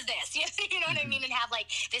 what is this? You know what I mean? And have like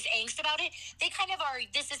this angst about it. They kind of are,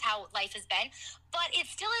 this is how life has been. But it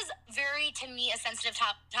still is very, to me, a sensitive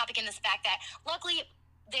topic in this fact that luckily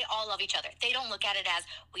they all love each other. They don't look at it as,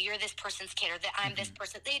 well, you're this person's kid or that I'm this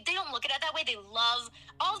person. They don't look at it that way. They love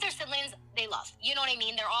all of their siblings. They love, you know what I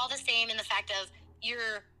mean? They're all the same in the fact of,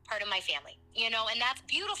 you're part of my family, and that's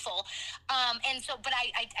beautiful. And so, but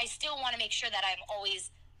I still want to make sure that I'm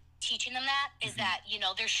always teaching them that is that,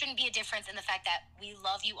 there shouldn't be a difference in the fact that we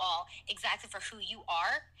love you all exactly for who you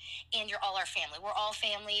are, and you're all our family. We're all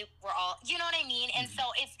family. We're all, you know what I mean? And so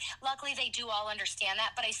it's, luckily they do all understand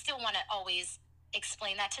that, but I still want to always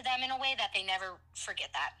explain that to them in a way that they never forget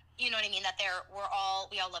that, you know what I mean? That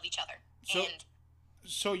we all love each other.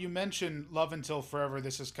 So you mentioned Love Until Forever.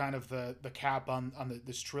 This is kind of the cap on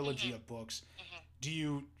this trilogy of books. Do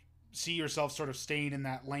you see yourself sort of staying in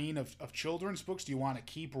that lane of children's books? Do you want to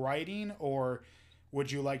keep writing, or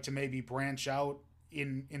would you like to maybe branch out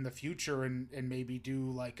in the future and maybe do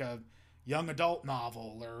like a young adult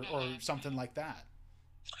novel or something like that?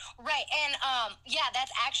 Right. And yeah,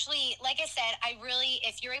 that's actually, like I said,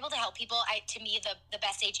 if you're able to help people, to me, the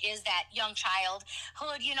best age is that young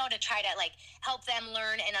childhood, to try to like help them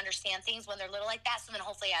learn and understand things when they're little like that. So then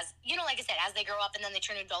hopefully as, like I said, as they grow up and then they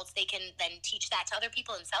turn adults, they can then teach that to other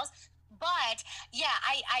people themselves. But yeah,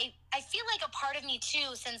 I feel like a part of me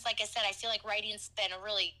too, since like I said, I feel like writing's been a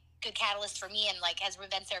really good catalyst for me and like has been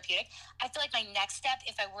therapeutic. I feel like my next step,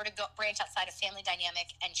 if I were to go branch outside of family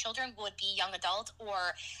dynamic and children, would be young adult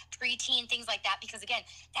or preteen, things like that, because again,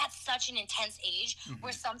 that's such an intense age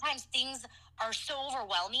where sometimes things are so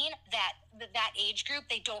overwhelming that that age group,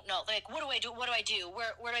 they don't know, like, what do I do, where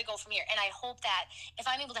do I go from here? And I hope that if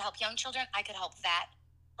I'm able to help young children, I could help that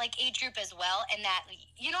like age group as well. And that,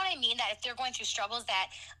 you know what I mean, that if they're going through struggles that,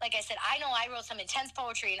 like I said, I know I wrote some intense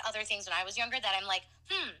poetry and other things when I was younger that I'm like,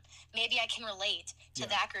 maybe I can relate to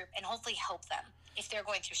that group and hopefully help them if they're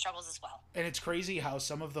going through struggles as well. And it's crazy how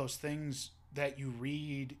some of those things that you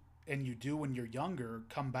read and you do when you're younger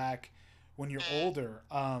come back when you're older.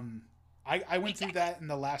 I went through that in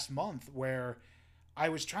the last month where I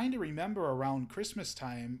was trying to remember around Christmas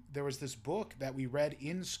time, there was this book that we read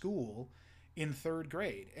in school in third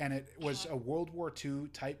grade, and it was a World War II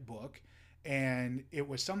type book, and it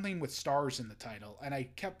was something with stars in the title, and I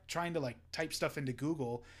kept trying to like type stuff into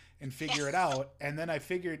Google and figure it out, and then I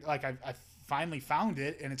figured, like, I finally found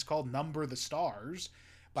it, and it's called Number the Stars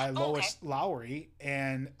by Lois Lowry,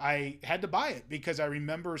 and I had to buy it because I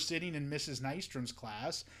remember sitting in Mrs. Nystrom's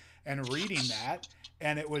class and reading that,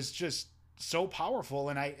 and it was just so powerful,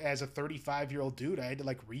 and I, as a 35-year-old dude, I had to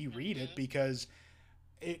like reread it because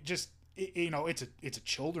it just, it's a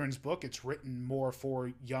children's book. It's written more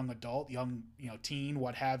for young adult, young, teen,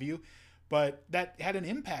 what have you. But that had an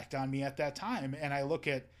impact on me at that time. And I look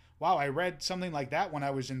at, wow, I read something like that when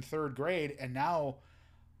I was in third grade, and now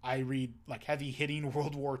I read like heavy hitting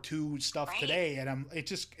World War II stuff today. And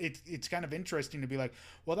it's kind of interesting to be like,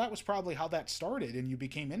 well, that was probably how that started, and you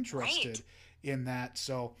became interested in that.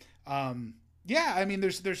 So, yeah, I mean,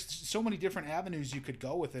 there's so many different avenues you could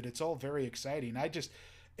go with it. It's all very exciting.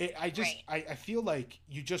 I feel like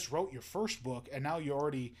you just wrote your first book and now you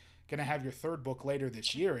already going to have your third book later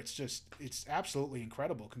this year. It's absolutely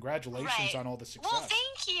incredible. Congratulations on all the success. Well,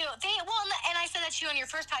 thank you. And I said that to you on your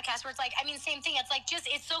first podcast, where it's like, I mean, same thing. It's like,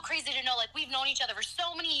 it's so crazy to know, like, we've known each other for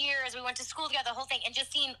so many years. We went to school together, the whole thing, and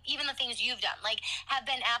just seeing even the things you've done, like, have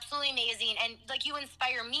been absolutely amazing. And like, you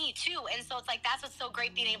inspire me too. And so it's like, that's what's so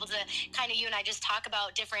great, being able to kind of, you and I just talk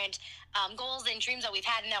about different goals and dreams that we've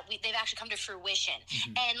had, and that they've actually come to fruition.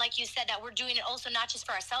 Mm-hmm. And like you said, that we're doing it also not just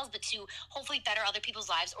for ourselves, but to hopefully better other people's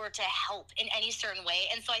lives, or to help in any certain way.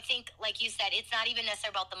 And so I think, like you said, it's not even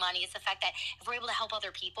necessarily about the money. It's the fact that if we're able to help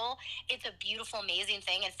other people, it's a beautiful, amazing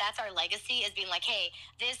thing. And if that's our legacy, is being like, hey,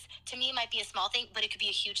 this to me might be a small thing, but it could be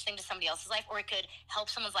a huge thing to somebody else's life, or it could help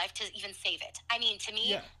someone's life to even save it. I mean, to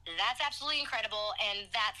me, that's absolutely incredible. And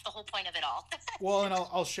that's the whole point of it all. Well, and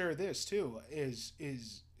I'll share this too, is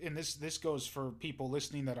and this goes for people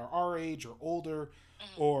listening that are our age or older,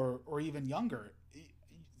 mm-hmm. or even younger.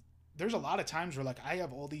 There's a lot of times where, like, I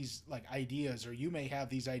have all these, like, ideas, or you may have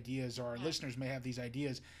these ideas, or our mm-hmm. listeners may have these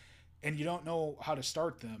ideas, and you don't know how to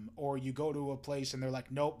start them, or you go to a place and they're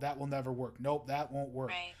like, nope, that will never work. Nope, that won't work.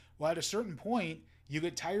 Right. Well, at a certain point, you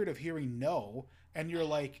get tired of hearing no, and you're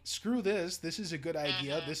like, screw this. This is a good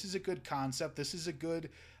idea. Mm-hmm. This is a good concept. This is a good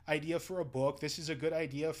idea for a book. This is a good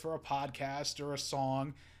idea for a podcast or a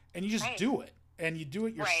song. And you just do it. And you do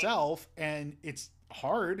it yourself, and it's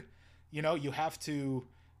hard. You know, you have to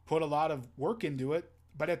put a lot of work into it.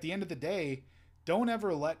 But at the end of the day, don't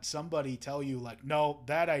ever let somebody tell you, like, no,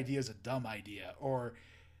 that idea is a dumb idea. Or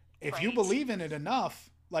if you believe in it enough,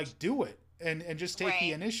 like, do it and just take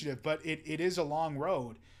the initiative. But it is a long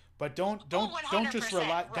road. But don't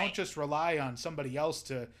just rely on somebody else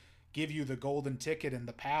to give you the golden ticket and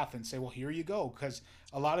the path and say, well, here you go. Because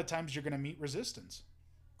a lot of times you're going to meet resistance.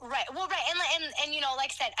 Right. Well, right. And, you know,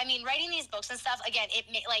 like I said, I mean, writing these books and stuff, again,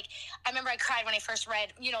 I remember I cried when I first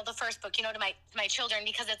read, you know, the first book, you know, to my children,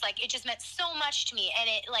 because it's like, it just meant so much to me. And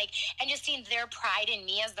and just seeing their pride in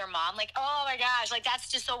me as their mom, like, oh my gosh, like, that's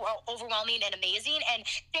just so overwhelming and amazing. And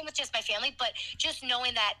same with just my family, but just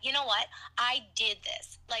knowing that, you know what, I did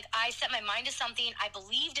this. Like, I set my mind to something. I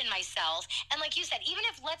believed in myself. And like you said, even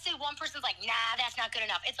if, let's say, one person's like, nah, that's not good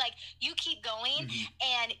enough. It's like, you keep going,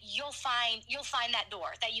 mm-hmm. and you'll find that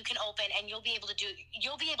door that you can open, and you'll be able to do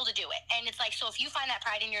it. And it's like, so if you find that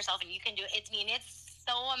pride in yourself and you can do it, it's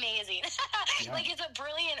so amazing. Like, it's a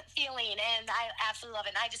brilliant feeling, and I absolutely love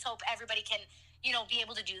it. And I just hope everybody can, you know, be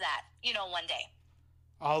able to do that, you know, one day.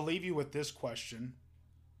 I'll leave you with this question.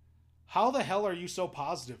 How the hell are you so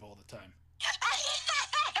positive all the time?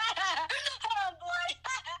 Oh boy.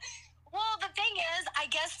 Well, the thing is, I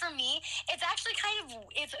guess for me, it's actually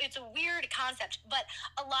it's a weird concept, but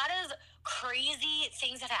a lot of crazy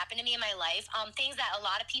things have happened to me in my life. Things that a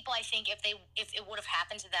lot of people, I think, if it would have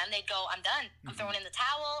happened to them, they'd go, I'm done. I'm throwing in the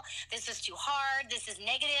towel. This is too hard. This is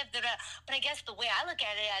negative. But I guess the way I look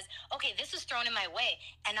at it as, okay, this is thrown in my way,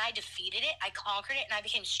 and I defeated it. I conquered it, and I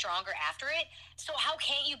became stronger after it. So how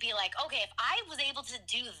can't you be like, okay, if I was able to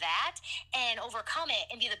do that and overcome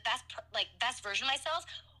it and be the best version of myself,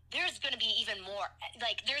 there's going to be even more,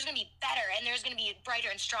 like, there's going to be better, and there's going to be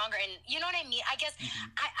brighter and stronger. And you know what I mean? I guess,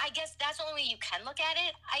 I guess that's the only way you can look at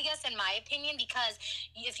it, I guess, in my opinion, because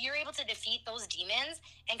if you're able to defeat those demons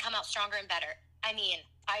and come out stronger and better, I mean,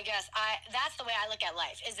 I guess that's the way I look at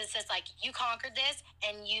life, is it's just like, you conquered this,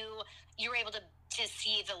 and you were able to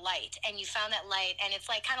see the light, and you found that light, and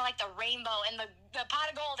it's like, kind of like the rainbow and the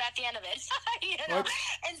pot of gold at the end of it, you know? Well,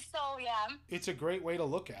 and so, yeah. It's a great way to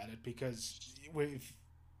look at it, because with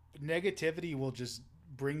negativity will just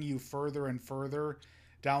bring you further and further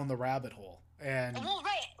down the rabbit hole. And well,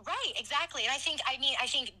 right, exactly. And I think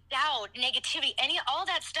doubt, negativity, all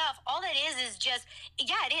that stuff, all that is just,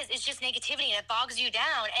 it's just negativity, and it bogs you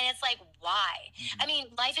down. And it's like, why? Mm-hmm. I mean,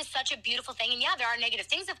 life is such a beautiful thing, and there are negative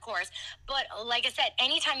things, of course, but like I said,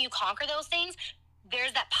 anytime you conquer those things,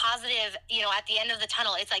 there's that positive, you know, at the end of the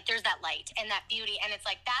tunnel. It's like, there's that light and that beauty, and it's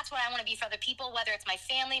like, that's what I want to be for other people, whether it's my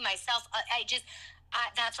family, myself.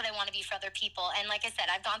 That's what I want to be for other people. And like I said,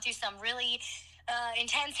 I've gone through some really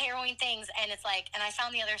intense, harrowing things, and it's like, and I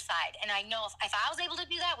found the other side. And I know if I was able to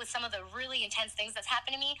do that with some of the really intense things that's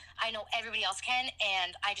happened to me, I know everybody else can.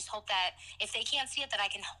 And I just hope that if they can't see it, that I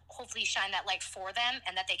can hopefully shine that light for them,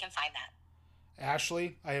 and that they can find that.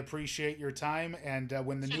 Ashley, I appreciate your time, and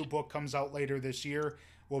when the new book comes out later this year,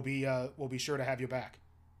 we'll be sure to have you back.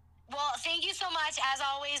 Well, thank you so much. As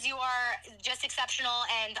always, you are just exceptional,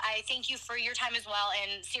 and I thank you for your time as well.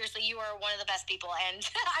 And seriously, you are one of the best people, and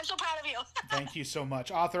I'm so proud of you. Thank you so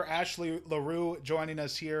much. Author Ashley LaRue joining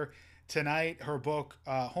us here tonight. Her book,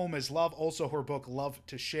 Home is Love, also her book, Love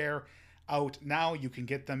to Share, out now. You can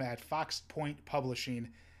get them at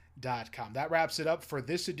foxpointpublishing.com. That wraps it up for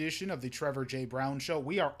this edition of the Trevor J. Brown Show.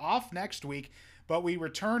 We are off next week, but we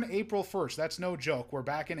return April 1st. That's no joke. We're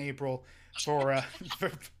back in April for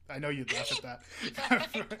I know you'd laugh at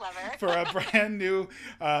that. for a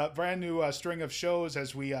brand new string of shows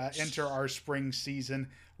as we enter our spring season.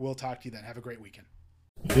 We'll talk to you then. Have a great weekend.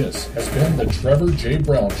 This has been the Trevor J.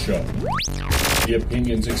 Brown Show. The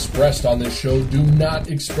opinions expressed on this show do not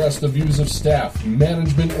express the views of staff,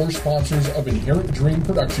 management, or sponsors of Inherent Dream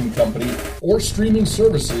Production Company or streaming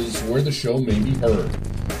services where the show may be heard.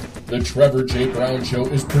 The Trevor J. Brown Show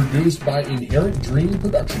is produced by Inherent Dream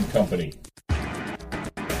Production Company.